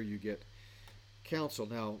making sure you get counsel.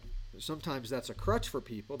 Now, sometimes that's a crutch for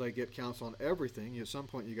people. They get counsel on everything. At some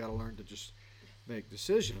point, you got to learn to just make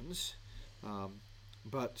decisions.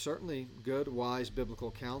 But certainly, good, wise, biblical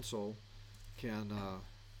counsel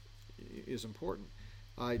is important.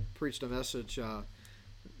 I preached a message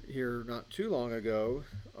here not too long ago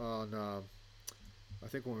on, I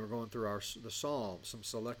think when we were going through the Psalms, some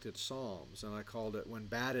selected Psalms, and I called it "When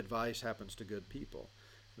Bad Advice Happens to Good People."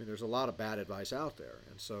 There's a lot of bad advice out there,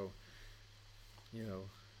 and so,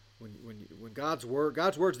 when God's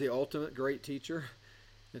Word's the ultimate great teacher.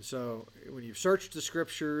 And so when you've searched the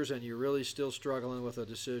Scriptures and you're really still struggling with a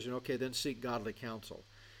decision, okay, then seek godly counsel.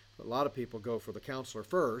 But a lot of people go for the counselor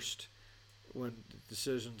first when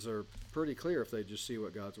decisions are pretty clear if they just see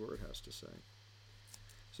what God's Word has to say.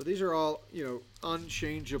 So these are all,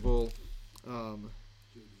 unchangeable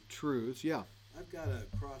Judy. truths. Yeah. I've got a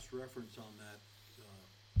cross-reference on that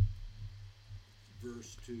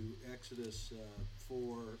verse to Exodus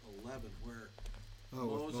 4:11, where Oh,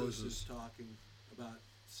 with Moses Moses. is talking about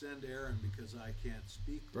send Aaron because I can't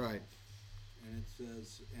speak well. Right. And it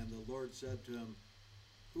says, and the Lord said to him,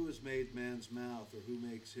 who has made man's mouth, or who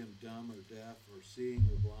makes him dumb or deaf or seeing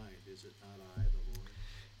or blind? Is it not I, the Lord?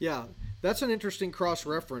 Yeah, that's an interesting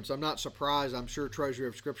cross-reference. I'm not surprised. I'm sure Treasury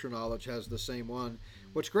of Scripture Knowledge has the same one.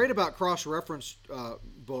 What's great about cross-reference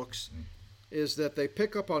books is that they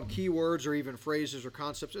pick up on keywords or even phrases or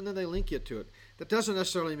concepts, and then they link you to it. That doesn't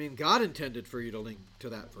necessarily mean God intended for you to link to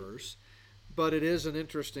that verse, but it is an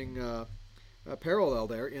interesting parallel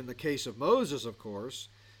there. In the case of Moses, of course,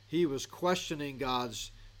 he was questioning God's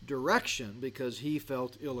direction because he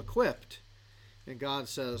felt ill-equipped, and God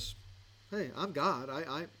says, "Hey, I'm God.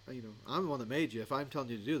 I'm the one that made you. If I'm telling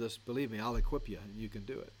you to do this, believe me, I'll equip you, and you can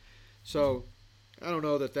do it." So, I don't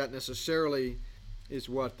know that necessarily is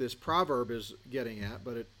what this proverb is getting at,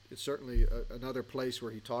 but it's certainly another place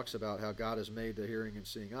where he talks about how God has made the hearing and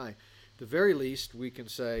seeing eye. At the very least, we can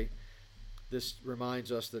say this reminds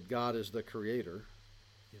us that God is the creator.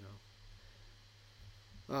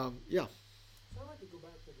 Yeah. So I'd like to go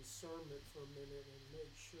back to discernment for a minute and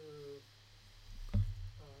make sure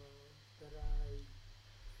that I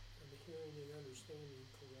am hearing and understanding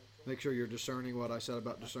correctly. Make sure you're discerning what I said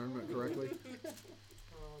about discernment correctly.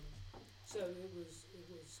 So it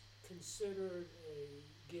was considered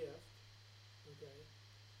a gift, okay,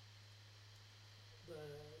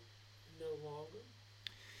 but no longer.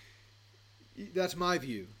 That's my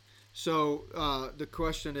view. So the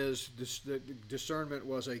question is, the discernment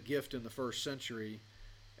was a gift in the first century,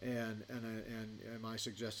 and am I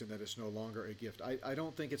suggesting that it's no longer a gift? I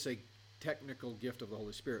don't think it's a technical gift of the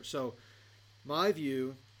Holy Spirit. So my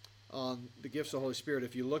view on the gifts of the Holy Spirit,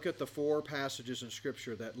 if you look at the 4 passages in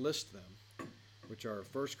Scripture that list them, which are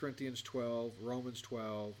 1 Corinthians 12, Romans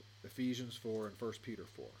 12, Ephesians 4, and 1 Peter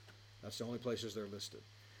 4. That's the only places they're listed.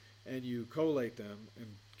 And you collate them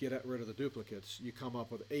and get rid of the duplicates, you come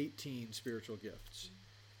up with 18 spiritual gifts.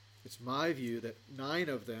 It's my view that 9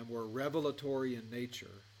 of them were revelatory in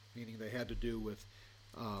nature, meaning they had to do with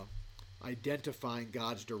identifying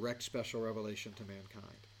God's direct special revelation to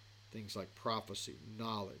mankind. Things like prophecy,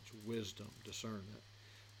 knowledge, wisdom, discernment,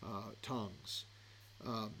 tongues.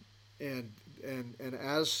 And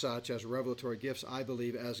as such, as revelatory gifts, I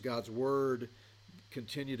believe as God's Word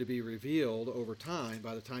continue to be revealed over time,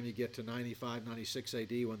 by the time you get to 95, 96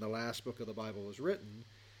 AD, when the last book of the Bible was written,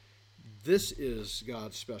 this is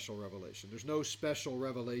God's special revelation. There's no special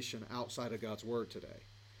revelation outside of God's Word today.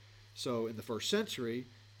 So in the first century,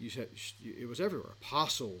 it was everywhere.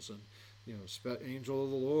 Apostles and angel of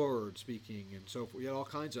the Lord speaking and so forth. You had all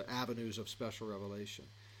kinds of avenues of special revelation.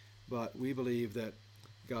 But we believe that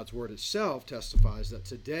God's Word itself testifies that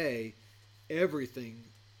today everything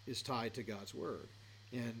is tied to God's Word.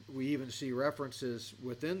 And we even see references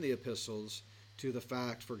within the epistles to the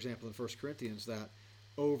fact, for example, in 1 Corinthians, that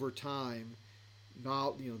over time,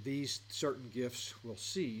 these certain gifts will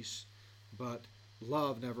cease, but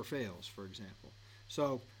love never fails, for example.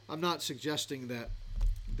 So I'm not suggesting that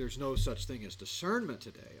there's no such thing as discernment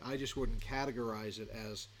today. I just wouldn't categorize it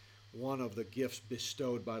as one of the gifts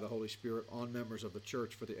bestowed by the Holy Spirit on members of the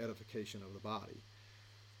church for the edification of the body.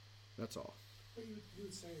 That's all. But you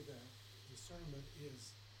would say that discernment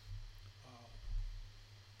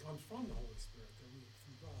comes from the Holy Spirit, that we,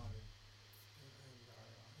 through God and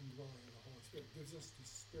our indwelling of the Holy Spirit, gives us the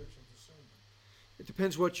spiritual discernment. It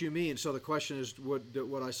depends what you mean. So the question is,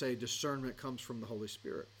 what I say, discernment comes from the Holy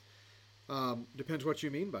Spirit. Depends what you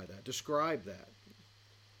mean by that. Describe that.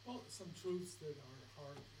 Well, some truths that are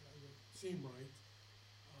hard, that seem right,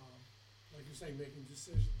 like you're saying, making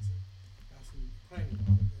decisions and asking, praying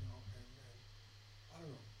about it, and I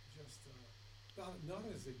don't know, just not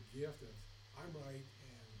as a gift of I'm right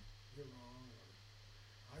and you're wrong, or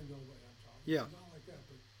I know what I'm talking Yeah. about. Not like that,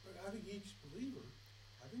 but I think each believer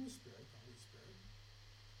having the Spirit, the Holy Spirit,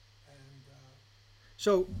 and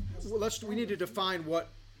So we need to define what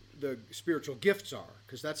the spiritual gifts are,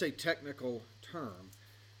 because that's a technical term.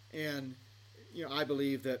 And I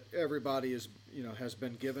believe that everybody has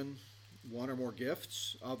been given one or more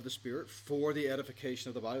gifts of the Spirit for the edification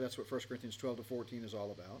of the body. That's what 1 Corinthians 12 to 14 is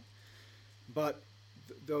all about. But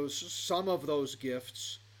some of those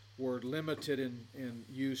gifts were limited in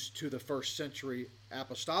use to the first century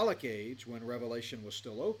apostolic age when revelation was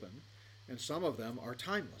still open, and some of them are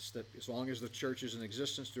timeless, that as long as the church is in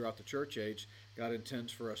existence throughout the church age, God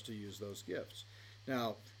intends for us to use those gifts.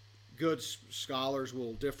 Now, good scholars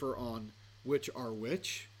will differ on which are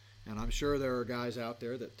which, And I'm sure there are guys out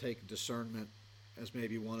there that take discernment as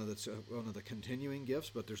maybe one of the continuing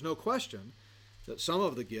gifts, but there's no question that some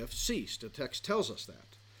of the gifts ceased. The text tells us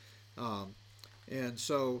that. And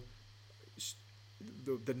so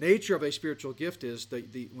the nature of a spiritual gift is that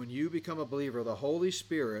when you become a believer, the Holy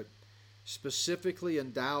Spirit specifically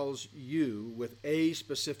endows you with a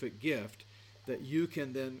specific gift that you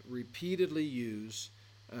can then repeatedly use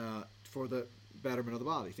for the betterment of the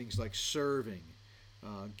body. Things like serving,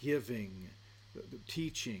 giving,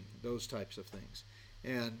 teaching, those types of things.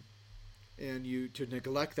 And you to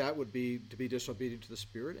neglect that would be to be disobedient to the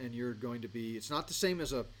Spirit, and you're going to be, it's not the same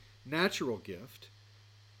as a natural gift.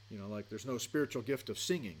 Like there's no spiritual gift of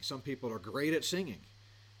singing. Some people are great at singing.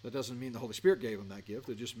 That doesn't mean the Holy Spirit gave them that gift.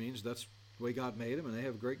 It just means that's the way God made them, and they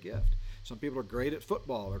have a great gift. Some people are great at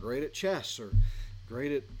football, or great at chess, or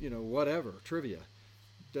great at, whatever, trivia.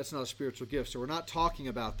 That's not a spiritual gift. So we're not talking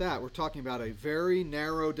about that. We're talking about a very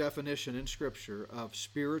narrow definition in Scripture of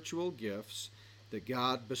spiritual gifts that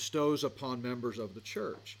God bestows upon members of the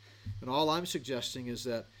church. And all I'm suggesting is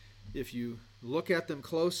that if you look at them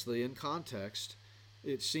closely in context,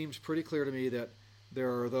 it seems pretty clear to me that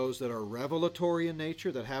there are those that are revelatory in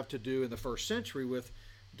nature that have to do in the first century with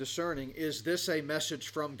discerning, is this a message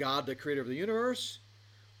from God, the creator of the universe,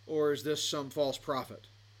 or is this some false prophet?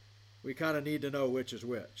 We kind of need to know which is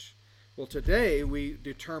which. Well, today we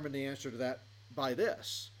determine the answer to that by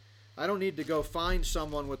this. I don't need to go find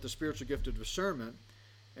someone with the spiritual gift of discernment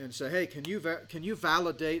and say, hey, can you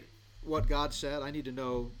validate what God said? I need to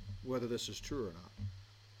know whether this is true or not.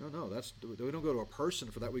 No, we don't go to a person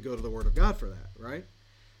for that. We go to the Word of God for that, right?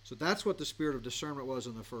 So that's what the spirit of discernment was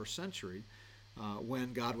in the first century,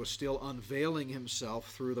 when God was still unveiling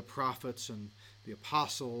himself through the prophets and the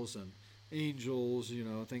apostles and angels,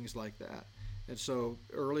 things like that. And so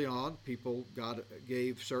early on, God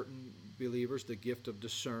gave certain believers the gift of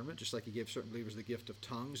discernment, just like he gave certain believers the gift of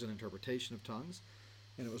tongues and interpretation of tongues.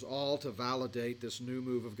 And it was all to validate this new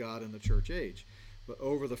move of God in the church age. But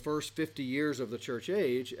over the first 50 years of the church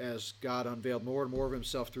age, as God unveiled more and more of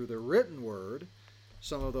himself through the written word,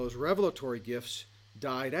 some of those revelatory gifts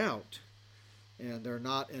died out, and they're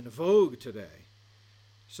not in vogue today.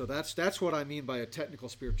 So that's what I mean by a technical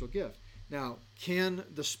spiritual gift. Now, can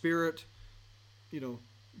the Spirit,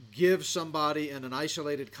 give somebody in an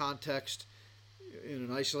isolated context, in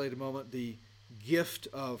an isolated moment, the gift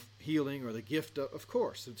of healing or the gift of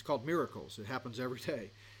course, it's called miracles. It happens every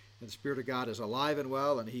day. And the Spirit of God is alive and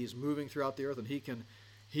well, and he's moving throughout the earth, and he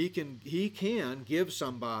can give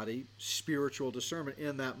somebody spiritual discernment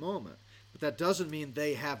in that moment. But that doesn't mean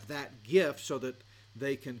they have that gift so that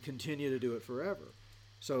they can continue to do it forever.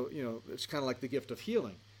 So, it's kind of like the gift of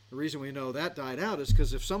healing. The reason we know that died out is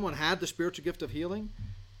because if someone had the spiritual gift of healing,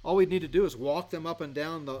 all we'd need to do is walk them up and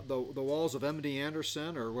down the walls of MD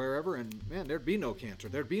Anderson or wherever, and man, there'd be no cancer.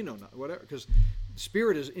 There'd be no whatever, because the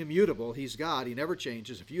Spirit is immutable. He's God. He never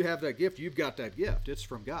changes. If you have that gift, you've got that gift. It's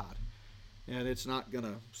from God. And it's not going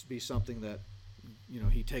to be something that,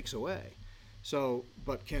 he takes away. So,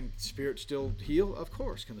 but can the Spirit still heal? Of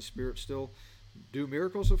course. Can the Spirit still do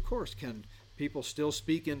miracles? Of course. Can people still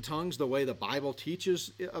speak in tongues the way the Bible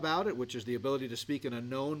teaches about it, which is the ability to speak in a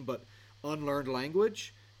known but unlearned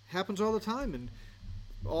language? Happens all the time and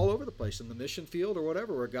all over the place in the mission field or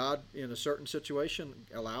whatever, where God in a certain situation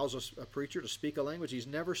allows a preacher to speak a language he's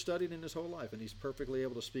never studied in his whole life, and he's perfectly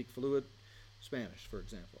able to speak fluent Spanish, for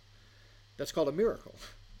example. That's called a miracle.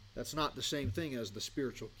 That's not the same thing as the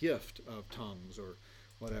spiritual gift of tongues or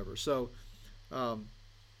whatever. So,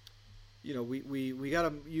 we got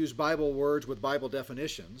to use Bible words with Bible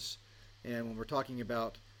definitions, and when we're talking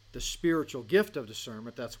about the spiritual gift of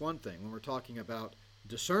discernment, that's one thing. When we're talking about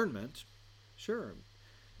discernment, sure,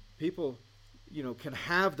 people, can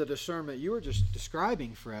have the discernment you were just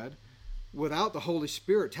describing, Fred, without the Holy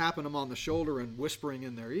Spirit tapping them on the shoulder and whispering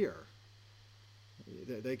in their ear.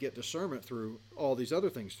 They get discernment through all these other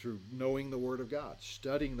things, through knowing the Word of God,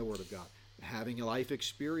 studying the Word of God, having life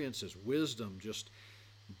experiences, wisdom, just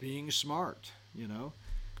being smart,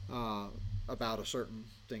 about a certain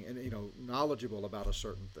thing, and, knowledgeable about a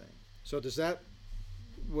certain thing. So does that,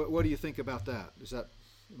 what do you think about that?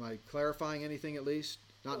 Am I clarifying anything at least?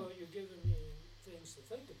 Well, you're giving me things to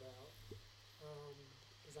think about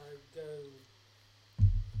as I go,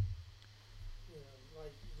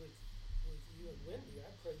 like with you and Wendy,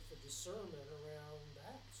 I prayed for discernment around the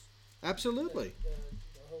house. Absolutely.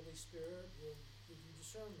 The Holy Spirit will give you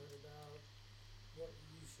discernment about what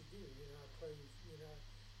you should do. I pray,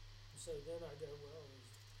 so then I go, well,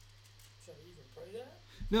 should I even pray that?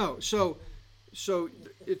 No, so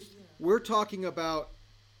we're talking about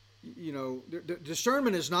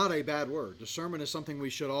discernment is not a bad word. Discernment is something we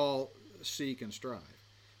should all seek and strive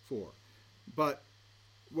for. But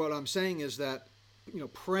what I'm saying is that,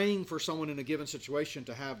 praying for someone in a given situation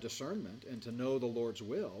to have discernment and to know the Lord's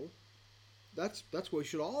will, that's what we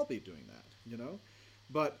should all be doing that,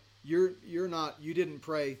 But you didn't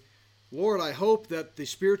pray, Lord, I hope that the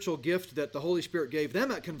spiritual gift that the Holy Spirit gave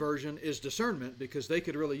them at conversion is discernment, because they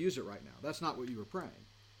could really use it right now. That's not what you were praying.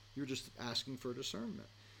 You were just asking for discernment.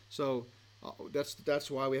 So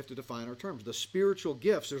that's why we have to define our terms. The spiritual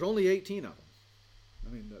gifts, there's only 18 of them. I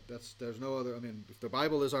mean, there's no other. I mean, if the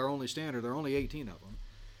Bible is our only standard, there are only 18 of them,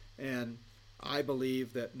 and I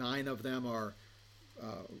believe that 9 of them are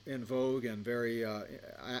in vogue and very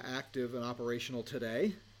active and operational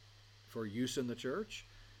today for use in the church,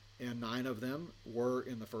 and 9 of them were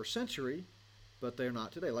in the first century, but they're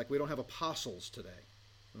not today. Like, we don't have apostles today.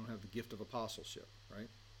 We don't have the gift of apostleship, right?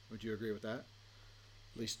 Would you agree with that?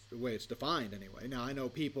 At least the way it's defined anyway. Now, I know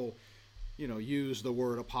people, use the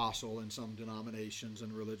word apostle in some denominations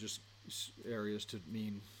and religious areas to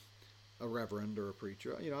mean a reverend or a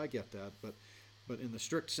preacher. I get that, but in the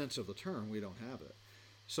strict sense of the term, we don't have it.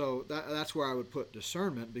 So that's where I would put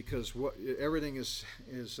discernment, because everything is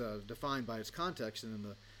defined by its context, and in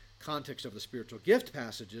the context of the spiritual gift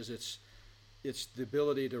passages, it's the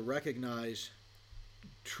ability to recognize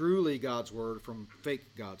truly God's word from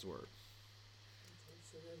fake God's word. Okay,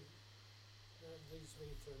 so then that leads me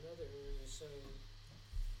to another area, saying,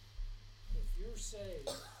 if you're saved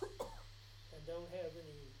and don't have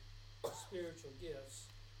any spiritual gifts,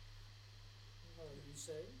 are you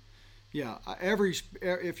saved? Yeah,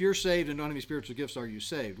 if you're saved and don't have any spiritual gifts, are you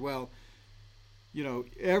saved? Well,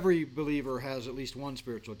 every believer has at least one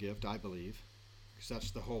spiritual gift, I believe, because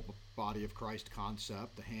that's the whole body of Christ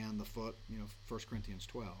concept, the hand, the foot, 1 Corinthians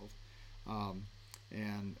 12.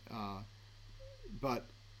 But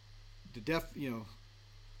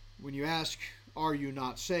when you ask, are you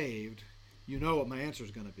not saved, you know what my answer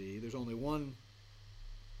is going to be. There's only one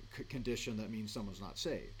condition that means someone's not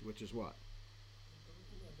saved, which is what?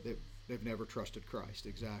 They've never trusted Christ,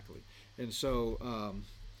 exactly. And so,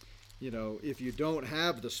 if you don't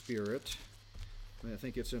have the Spirit, I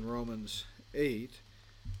think it's in Romans 8,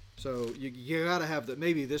 so you got to have that.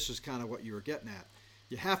 Maybe this is kind of what you were getting at.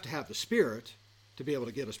 You have to have the Spirit to be able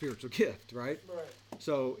to get a spiritual gift, right? Right.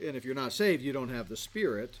 So, and if you're not saved, you don't have the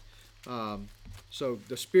Spirit. So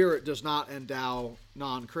the Spirit does not endow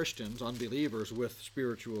non-Christians, unbelievers, with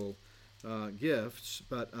spiritual gifts.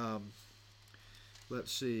 But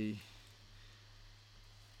let's see.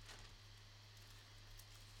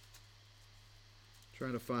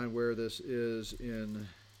 Trying to find where this is in.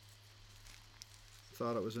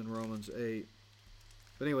 Thought it was in Romans 8.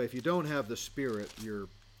 But anyway, if you don't have the Spirit, you're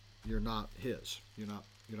not His. You're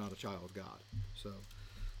not a child of God. So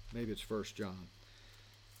maybe it's 1 John.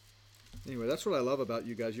 Anyway, that's what I love about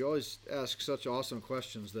you guys. You always ask such awesome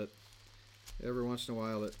questions that every once in a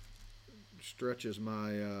while it stretches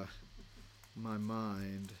my my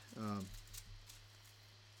mind.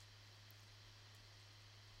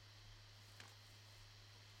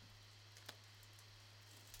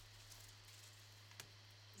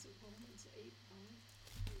 Is it Romans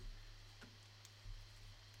 8:9?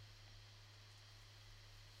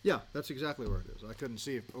 Yeah, that's exactly where it is. I couldn't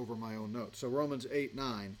see it over my own notes. So Romans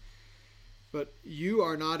 8:9. But you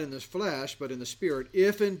are not in this flesh, but in the Spirit,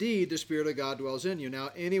 if indeed the Spirit of God dwells in you. Now,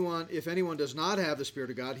 if anyone does not have the Spirit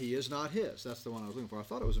of God, he is not his. That's the one I was looking for. I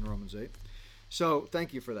thought it was in Romans 8. So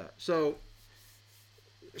thank you for that. So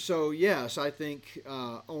yes, I think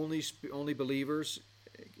only believers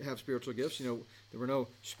have spiritual gifts. There were no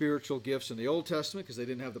spiritual gifts in the Old Testament because they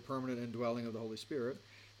didn't have the permanent indwelling of the Holy Spirit.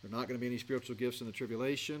 There are not going to be any spiritual gifts in the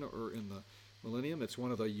tribulation or in the millennium. It's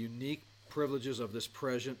one of the unique privileges of this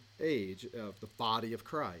present age of the body of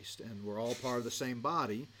Christ, and we're all part of the same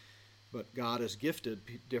body, but God has gifted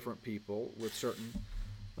different people with certain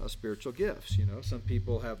spiritual gifts. Some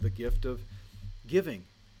people have the gift of giving.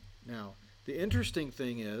 Now, the interesting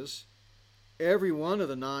thing is, every one of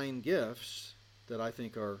the 9 gifts that I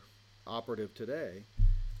think are operative today,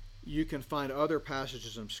 you can find other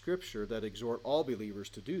passages in Scripture that exhort all believers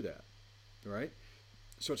to do that, right?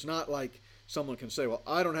 So it's not like someone can say, well,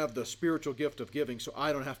 I don't have the spiritual gift of giving, so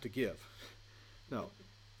I don't have to give. No,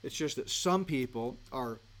 it's just that some people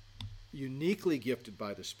are uniquely gifted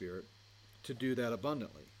by the Spirit to do that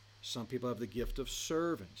abundantly. Some people have the gift of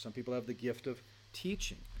serving. Some people have the gift of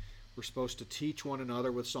teaching. We're supposed to teach one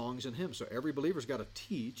another with songs and hymns. So every believer's got to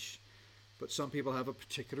teach, but some people have a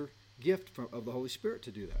particular gift of the Holy Spirit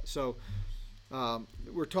to do that. So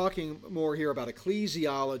we're talking more here about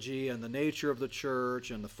ecclesiology and the nature of the church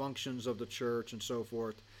and the functions of the church and so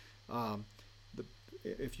forth.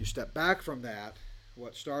 If you step back from that,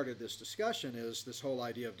 what started this discussion is this whole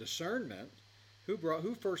idea of discernment.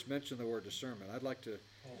 Who first mentioned the word discernment? I'd like to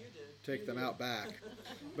take them out back.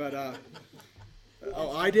 But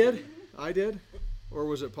I did, or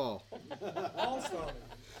was it Paul? Paul started.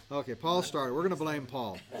 Okay, Paul started. We're going to blame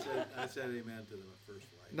Paul. I said amen to them at first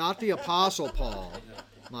light. Not the Apostle Paul,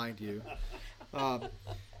 mind you.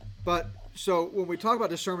 But so when we talk about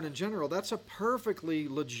discernment in general, that's a perfectly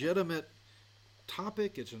legitimate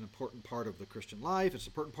topic. It's an important part of the Christian life. It's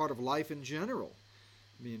an important part of life in general.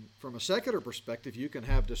 I mean, from a secular perspective, you can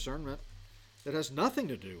have discernment that has nothing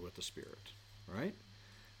to do with the Spirit, right?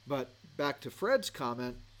 But back to Fred's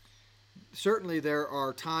comment, certainly there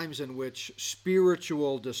are times in which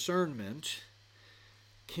spiritual discernment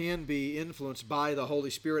can be influenced by the Holy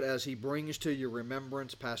Spirit as He brings to your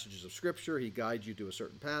remembrance passages of Scripture. He guides you to a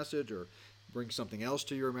certain passage or brings something else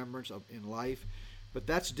to your remembrance in life. But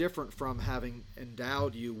that's different from having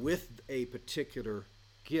endowed you with a particular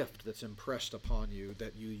gift that's impressed upon you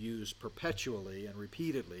that you use perpetually and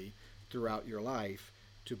repeatedly throughout your life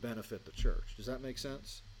to benefit the church. Does that make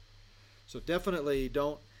sense? So definitely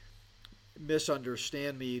don't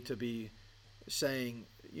misunderstand me to be saying,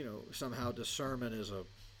 somehow discernment is a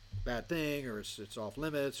bad thing or it's off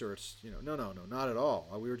limits or it's, no, not at all.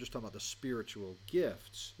 We were just talking about the spiritual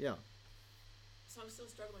gifts. Yeah. So I'm still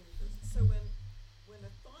struggling with this. So when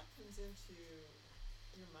a thought comes into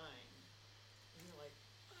your mind, and you're like,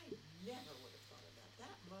 I never would have thought of that.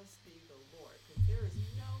 That must be the Lord, because there is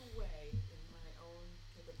no way in my own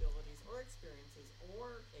capabilities or experiences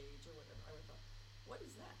or age or whatever I would have thought, what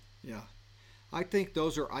is that? Yeah. I think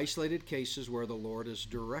those are isolated cases where the Lord is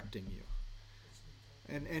directing you.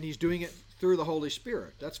 And He's doing it through the Holy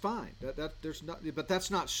Spirit. That's fine. But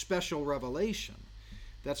that's not special revelation.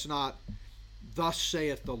 That's not thus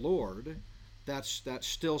saith the Lord. That's that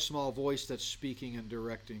still small voice that's speaking and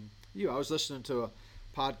directing you. I was listening to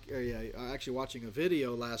actually watching a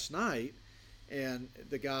video last night, and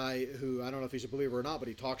the guy who, I don't know if he's a believer or not, but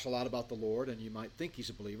he talks a lot about the Lord, and you might think he's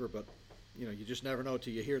a believer, but you just never know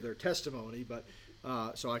till you hear their testimony. But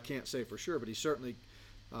so I can't say for sure, but he certainly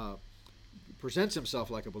presents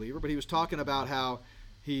himself like a believer. But he was talking about how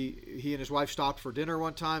he and his wife stopped for dinner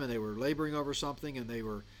one time, and they were laboring over something, and they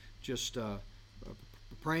were just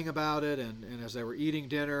praying about it. And as they were eating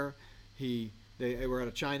dinner, they were at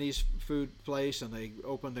a Chinese food place, and they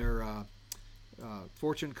opened their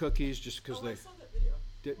fortune cookies just because I saw that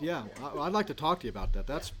video. I'd like to talk to you about that.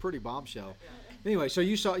 That's pretty bombshell. Anyway,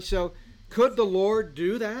 so could the Lord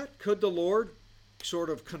do that? Could the Lord sort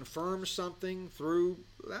of confirm something through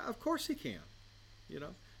that? Of course He can.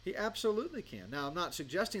 He absolutely can. Now, I'm not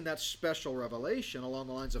suggesting that's special revelation along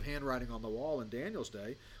the lines of handwriting on the wall in Daniel's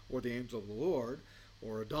day, or the angel of the Lord,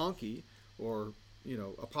 or a donkey, or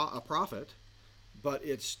a prophet, but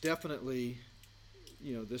it's definitely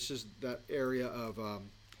this is that area of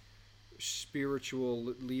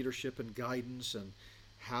spiritual leadership and guidance. And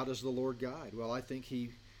how does the Lord guide? Well, I think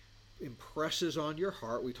He impresses on your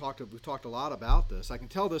heart. We've talked a lot about this. I can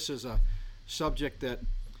tell this is a subject that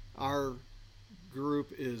our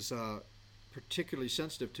group is particularly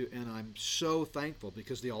sensitive to, and I'm so thankful,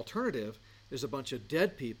 because the alternative is a bunch of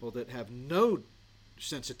dead people that have no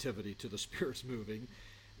sensitivity to the Spirit's moving,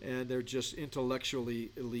 and they're just intellectually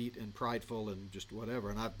elite and prideful and just whatever.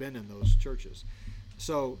 And I've been in those churches.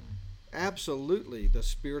 So absolutely, the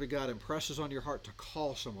Spirit of God impresses on your heart to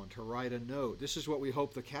call someone, to write a note. This is what we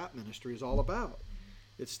hope the CAP ministry is all about.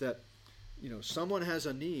 It's that, someone has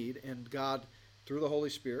a need, and God, through the Holy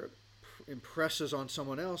Spirit, impresses on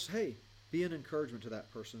someone else, hey, be an encouragement to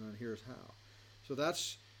that person, and here's how. So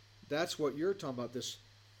that's what you're talking about, this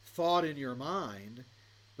thought in your mind,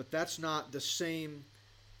 but that's not the same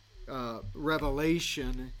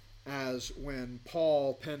revelation as when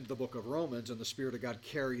Paul penned the book of Romans and the Spirit of God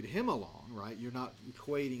carried him along, right? You're not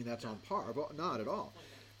equating that's on par, not at all.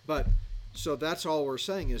 But so that's all we're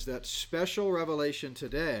saying, is that special revelation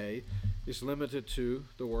today is limited to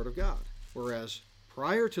the Word of God, whereas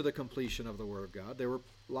prior to the completion of the Word of God, there were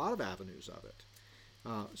a lot of avenues of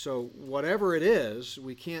it. So whatever it is,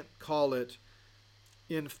 we can't call it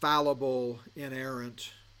infallible,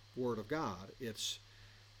 inerrant Word of God. It's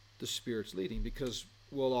the Spirit's leading, because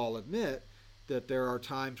we'll all admit that there are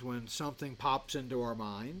times when something pops into our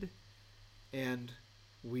mind and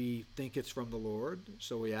we think it's from the Lord,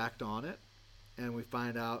 so we act on it, and we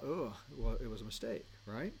find out, it was a mistake,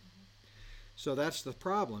 right? So that's the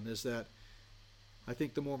problem, is that I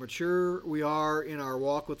think the more mature we are in our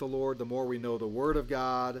walk with the Lord, the more we know the Word of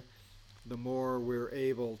God, the more we're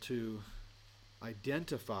able to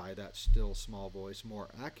identify that still small voice more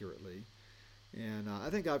accurately. And I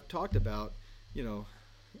think I've talked about, the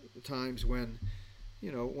times when,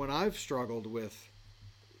 when I've struggled with,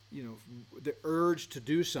 the urge to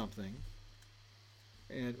do something,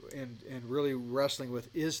 and really wrestling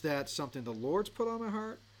with, is that something the Lord's put on my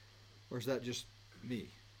heart, or is that just me?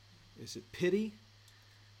 Is it pity?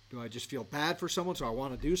 Do I just feel bad for someone, so I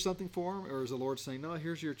want to do something for them? Or is the Lord saying, no,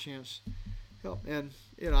 here's your chance, help? And,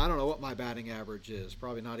 I don't know what my batting average is.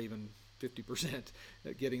 Probably not even 50%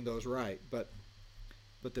 at getting those right. But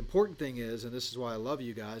the important thing is, and this is why I love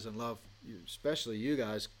you guys and love you, especially you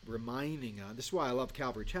guys, reminding this is why I love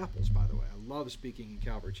Calvary Chapels, by the way. I love speaking in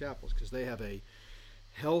Calvary Chapels because they have a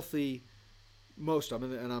healthy, most of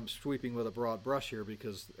them, and I'm sweeping with a broad brush here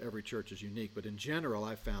because every church is unique, but in general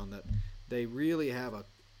I found that they really have a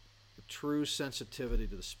true sensitivity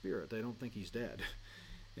to the Spirit. They don't think he's dead.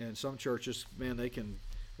 And some churches, man, they can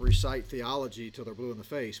recite theology till they're blue in the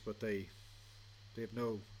face, but they have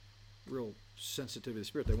no real sensitivity to the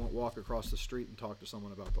Spirit. They won't walk across the street and talk to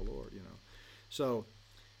someone about the Lord, So,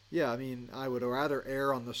 yeah, I mean, I would rather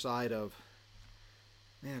err on the side of,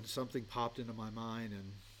 man, something popped into my mind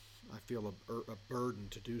and I feel a burden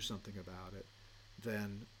to do something about it,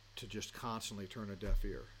 than to just constantly turn a deaf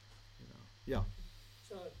ear, Yeah.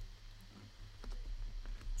 So,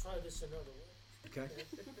 try this another way. Okay.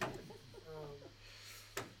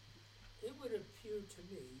 It would appear to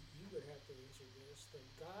me, you would have to answer this, that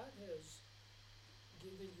God has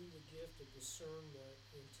given you the gift of discernment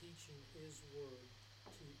in teaching His Word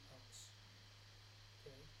to us.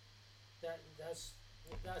 Okay?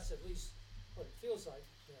 That's at least what it feels like.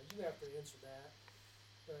 You have to answer that.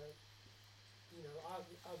 But,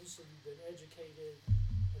 obviously you've been educated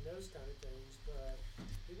and those kind of things, but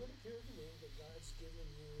it would appear to me that God's given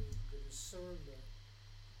you the discernment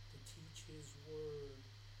to teach His Word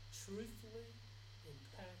truthfully,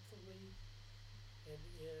 impactfully, and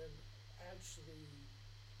in actually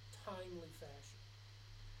timely fashion.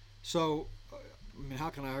 So, I mean, how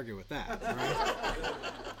can I argue with that, right?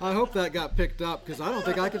 I hope that got picked up, because I don't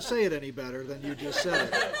think I could say it any better than you just said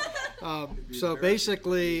it. So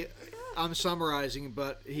basically, I'm summarizing,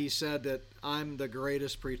 but he said that I'm the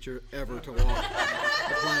greatest preacher ever to walk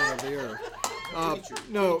the planet of the earth.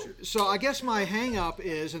 No, so I guess my hang-up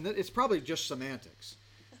is, and it's probably just semantics,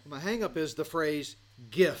 my hang-up is the phrase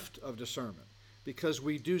gift of discernment, because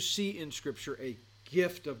we do see in Scripture a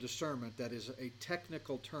gift of discernment that is a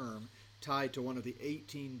technical term tied to one of the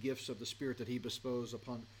 18 gifts of the Spirit that he bestows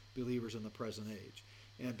upon believers in the present age.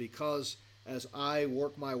 And because as I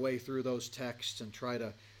work my way through those texts and try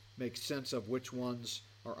to make sense of which ones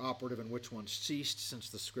are operative and which ones ceased, since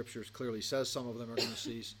the Scriptures clearly says some of them are going to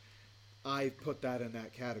cease, I put that in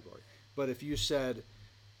that category. But if you said,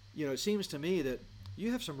 it seems to me that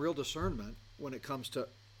you have some real discernment when it comes to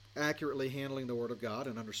accurately handling the Word of God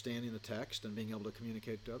and understanding the text and being able to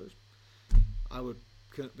communicate to others, I would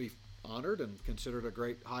be honored and consider it a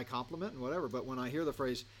great high compliment and whatever. But when I hear the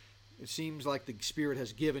phrase, it seems like the Spirit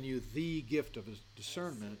has given you the gift of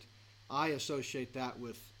discernment, I associate that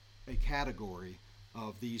with a category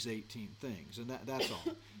of these 18 things, and that's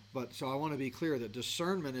all. But so I want to be clear that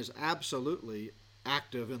discernment is absolutely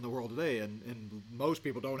active in the world today, and most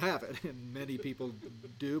people don't have it, and many people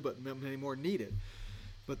do, but many more need it.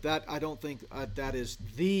 But that, I don't think that is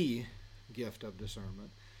the gift of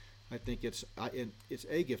discernment. I think it's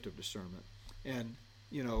a gift of discernment. And,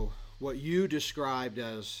 what you described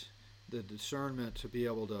as the discernment to be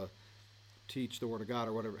able to teach the Word of God,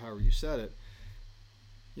 or whatever, however you said it,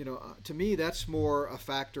 to me that's more a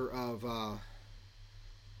factor of,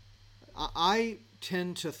 I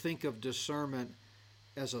tend to think of discernment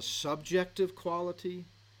as a subjective quality,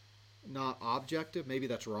 not objective. Maybe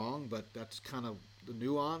that's wrong, but that's kind of the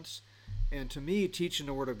nuance. And to me, teaching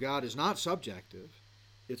the Word of God is not subjective.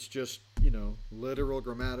 It's just, literal,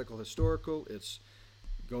 grammatical, historical. It's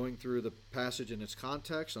going through the passage in its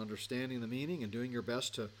context, understanding the meaning, and doing your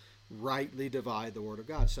best to rightly divide the Word of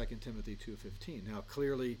God, 2 Timothy 2:15. Now,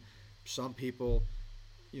 clearly, some people,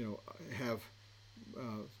 have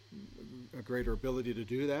a greater ability to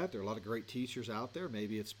do that. There are a lot of great teachers out there.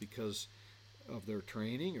 Maybe it's because of their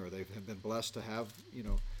training, or they have been blessed to have,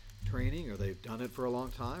 training, or they've done it for a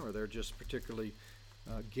long time, or they're just particularly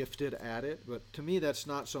gifted at it. But to me, that's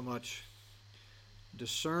not so much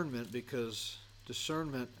discernment, because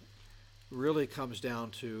discernment really comes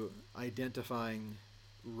down to identifying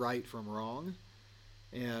right from wrong.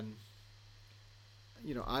 And,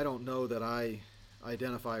 I don't know that I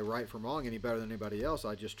identify right from wrong any better than anybody else.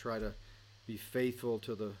 I just try to be faithful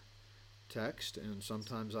to the text, and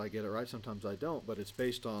sometimes I get it right, sometimes I don't, but it's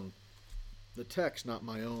based on the text, not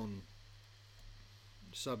my own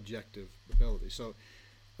subjective ability. So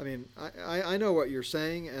I mean, I know what you're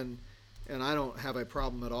saying, and I don't have a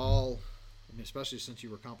problem at all. I mean, especially since you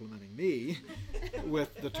were complimenting me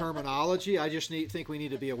with the terminology. I just think we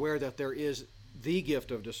need to be aware that there is the gift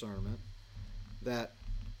of discernment that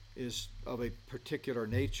is of a particular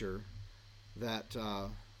nature that,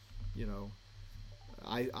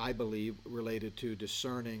 I believe related to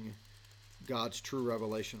discerning God's true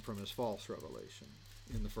revelation from his false revelation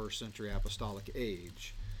in the first century apostolic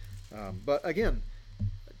age. But again,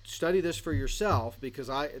 study this for yourself, because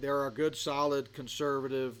there are good, solid,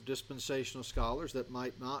 conservative, dispensational scholars that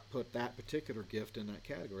might not put that particular gift in that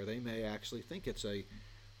category. They may actually think it's a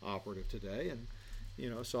operative today, and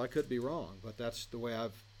so I could be wrong, but that's the way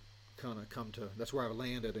I've kind of come to. That's where I've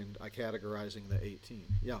landed in categorizing the 18.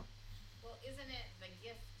 Yeah. Well, isn't it the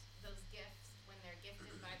gift? Those gifts, when they're gifted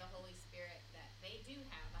by the Holy Spirit, that they do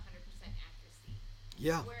have 100% accuracy.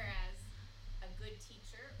 Yeah. Whereas a good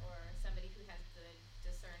teacher or somebody who has good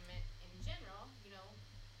discernment in general,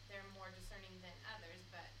 they're more discerning than others,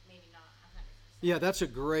 but maybe not 100%. Yeah, that's a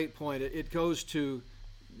great point. It goes to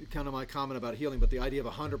kind of my comment about healing, but the idea of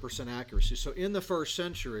 100% accuracy. So in the first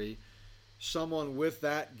century, someone with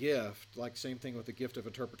that gift, like same thing with the gift of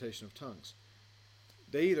interpretation of tongues,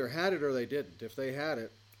 they either had it or they didn't. If they had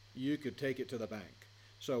it, you could take it to the bank.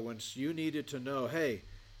 So when you needed to know, hey,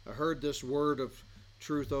 I heard this word of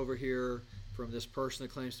truth over here from this person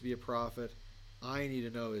that claims to be a prophet, I need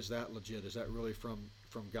to know, is that legit? Is that really from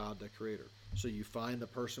God, the Creator? So you find the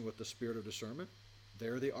person with the spirit of discernment,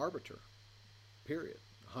 they're the arbiter, period.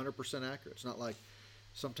 100% accurate. It's not like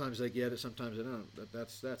sometimes they get it, sometimes they don't.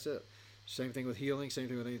 That's it. Same thing with healing, same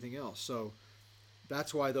thing with anything else. So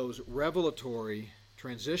that's why those revelatory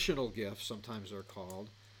transitional gifts, sometimes they're called,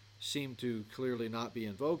 seem to clearly not be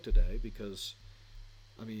in vogue today, because,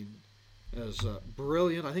 I mean, as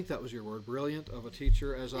brilliant, I think that was your word, brilliant of a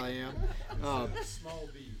teacher as I am.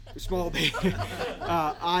 Small b.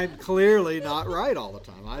 I'm clearly not right all the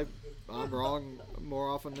time. I'm wrong more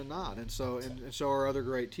often than not, and so are other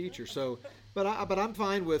great teachers. So, but I'm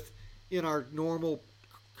fine with, in our normal,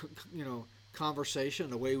 conversation,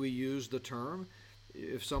 the way we use the term.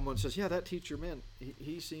 If someone says, "Yeah, that teacher, man,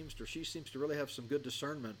 he seems to, or she seems to really have some good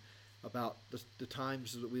discernment about the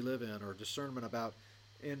times that we live in, or discernment about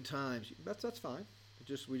end times," that's fine.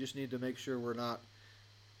 We just need to make sure we're not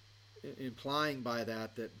implying by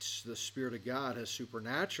that the Spirit of God has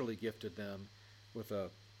supernaturally gifted them with a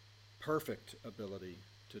perfect ability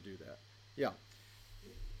to do that. Yeah.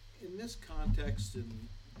 In this context and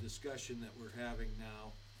discussion that we're having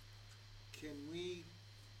now, can we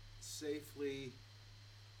safely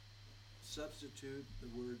substitute the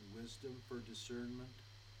word wisdom for discernment?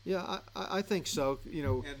 Yeah, I think so.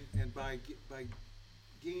 And by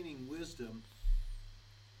gaining wisdom,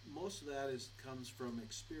 most of that comes from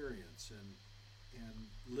experience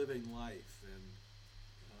and living life,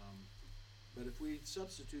 but if we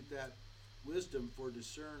substitute that wisdom for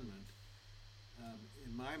discernment,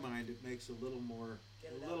 in my mind, it makes a little more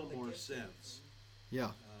sense.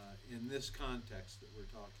 Yeah. In this context that we're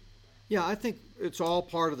talking about. Yeah, I think it's all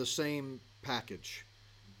part of the same package.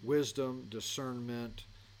 Wisdom, discernment,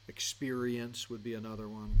 experience would be another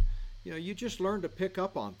one. You just learn to pick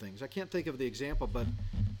up on things. I can't think of the example, but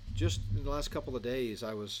just in the last couple of days,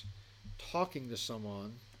 I was talking to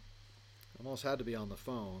someone, almost had to be on the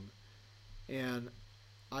phone, and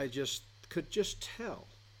I could just tell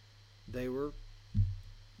they were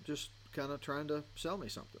just kind of trying to sell me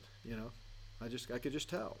something. I could just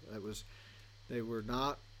tell. They were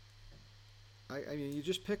not. I mean, you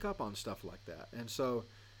just pick up on stuff like that, and so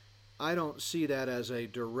I don't see that as a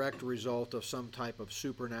direct result of some type of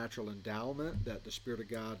supernatural endowment that the Spirit of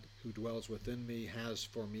God who dwells within me has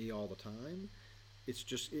for me all the time. It's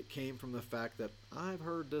just, it came from the fact that I've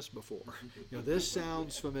heard this before. This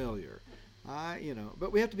sounds familiar.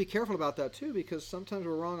 But we have to be careful about that too, because sometimes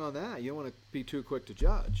we're wrong on that. You don't want to be too quick to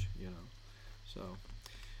judge, So,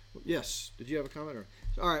 yes, did you have a comment?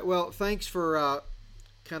 All right, well, thanks for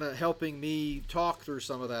kind of helping me talk through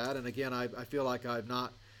some of that. And again, I feel like I've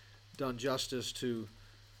not done justice to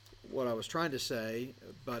what I was trying to say,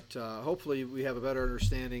 but hopefully we have a better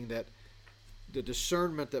understanding that the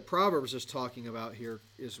discernment that Proverbs is talking about here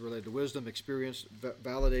is related to wisdom, experience,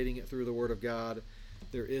 validating it through the Word of God.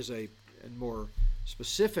 There is a more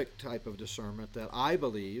specific type of discernment that I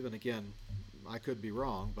believe, and again, I could be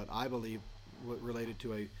wrong, but I believe related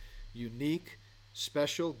to a unique,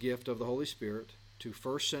 special gift of the Holy Spirit to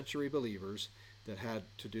first century believers that had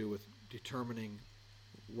to do with determining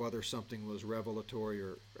whether something was revelatory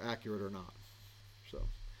or accurate or not. So,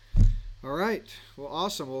 all right. Well,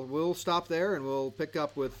 awesome. Well, we'll stop there and we'll pick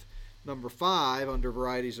up with number 5 under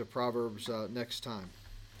varieties of Proverbs next time.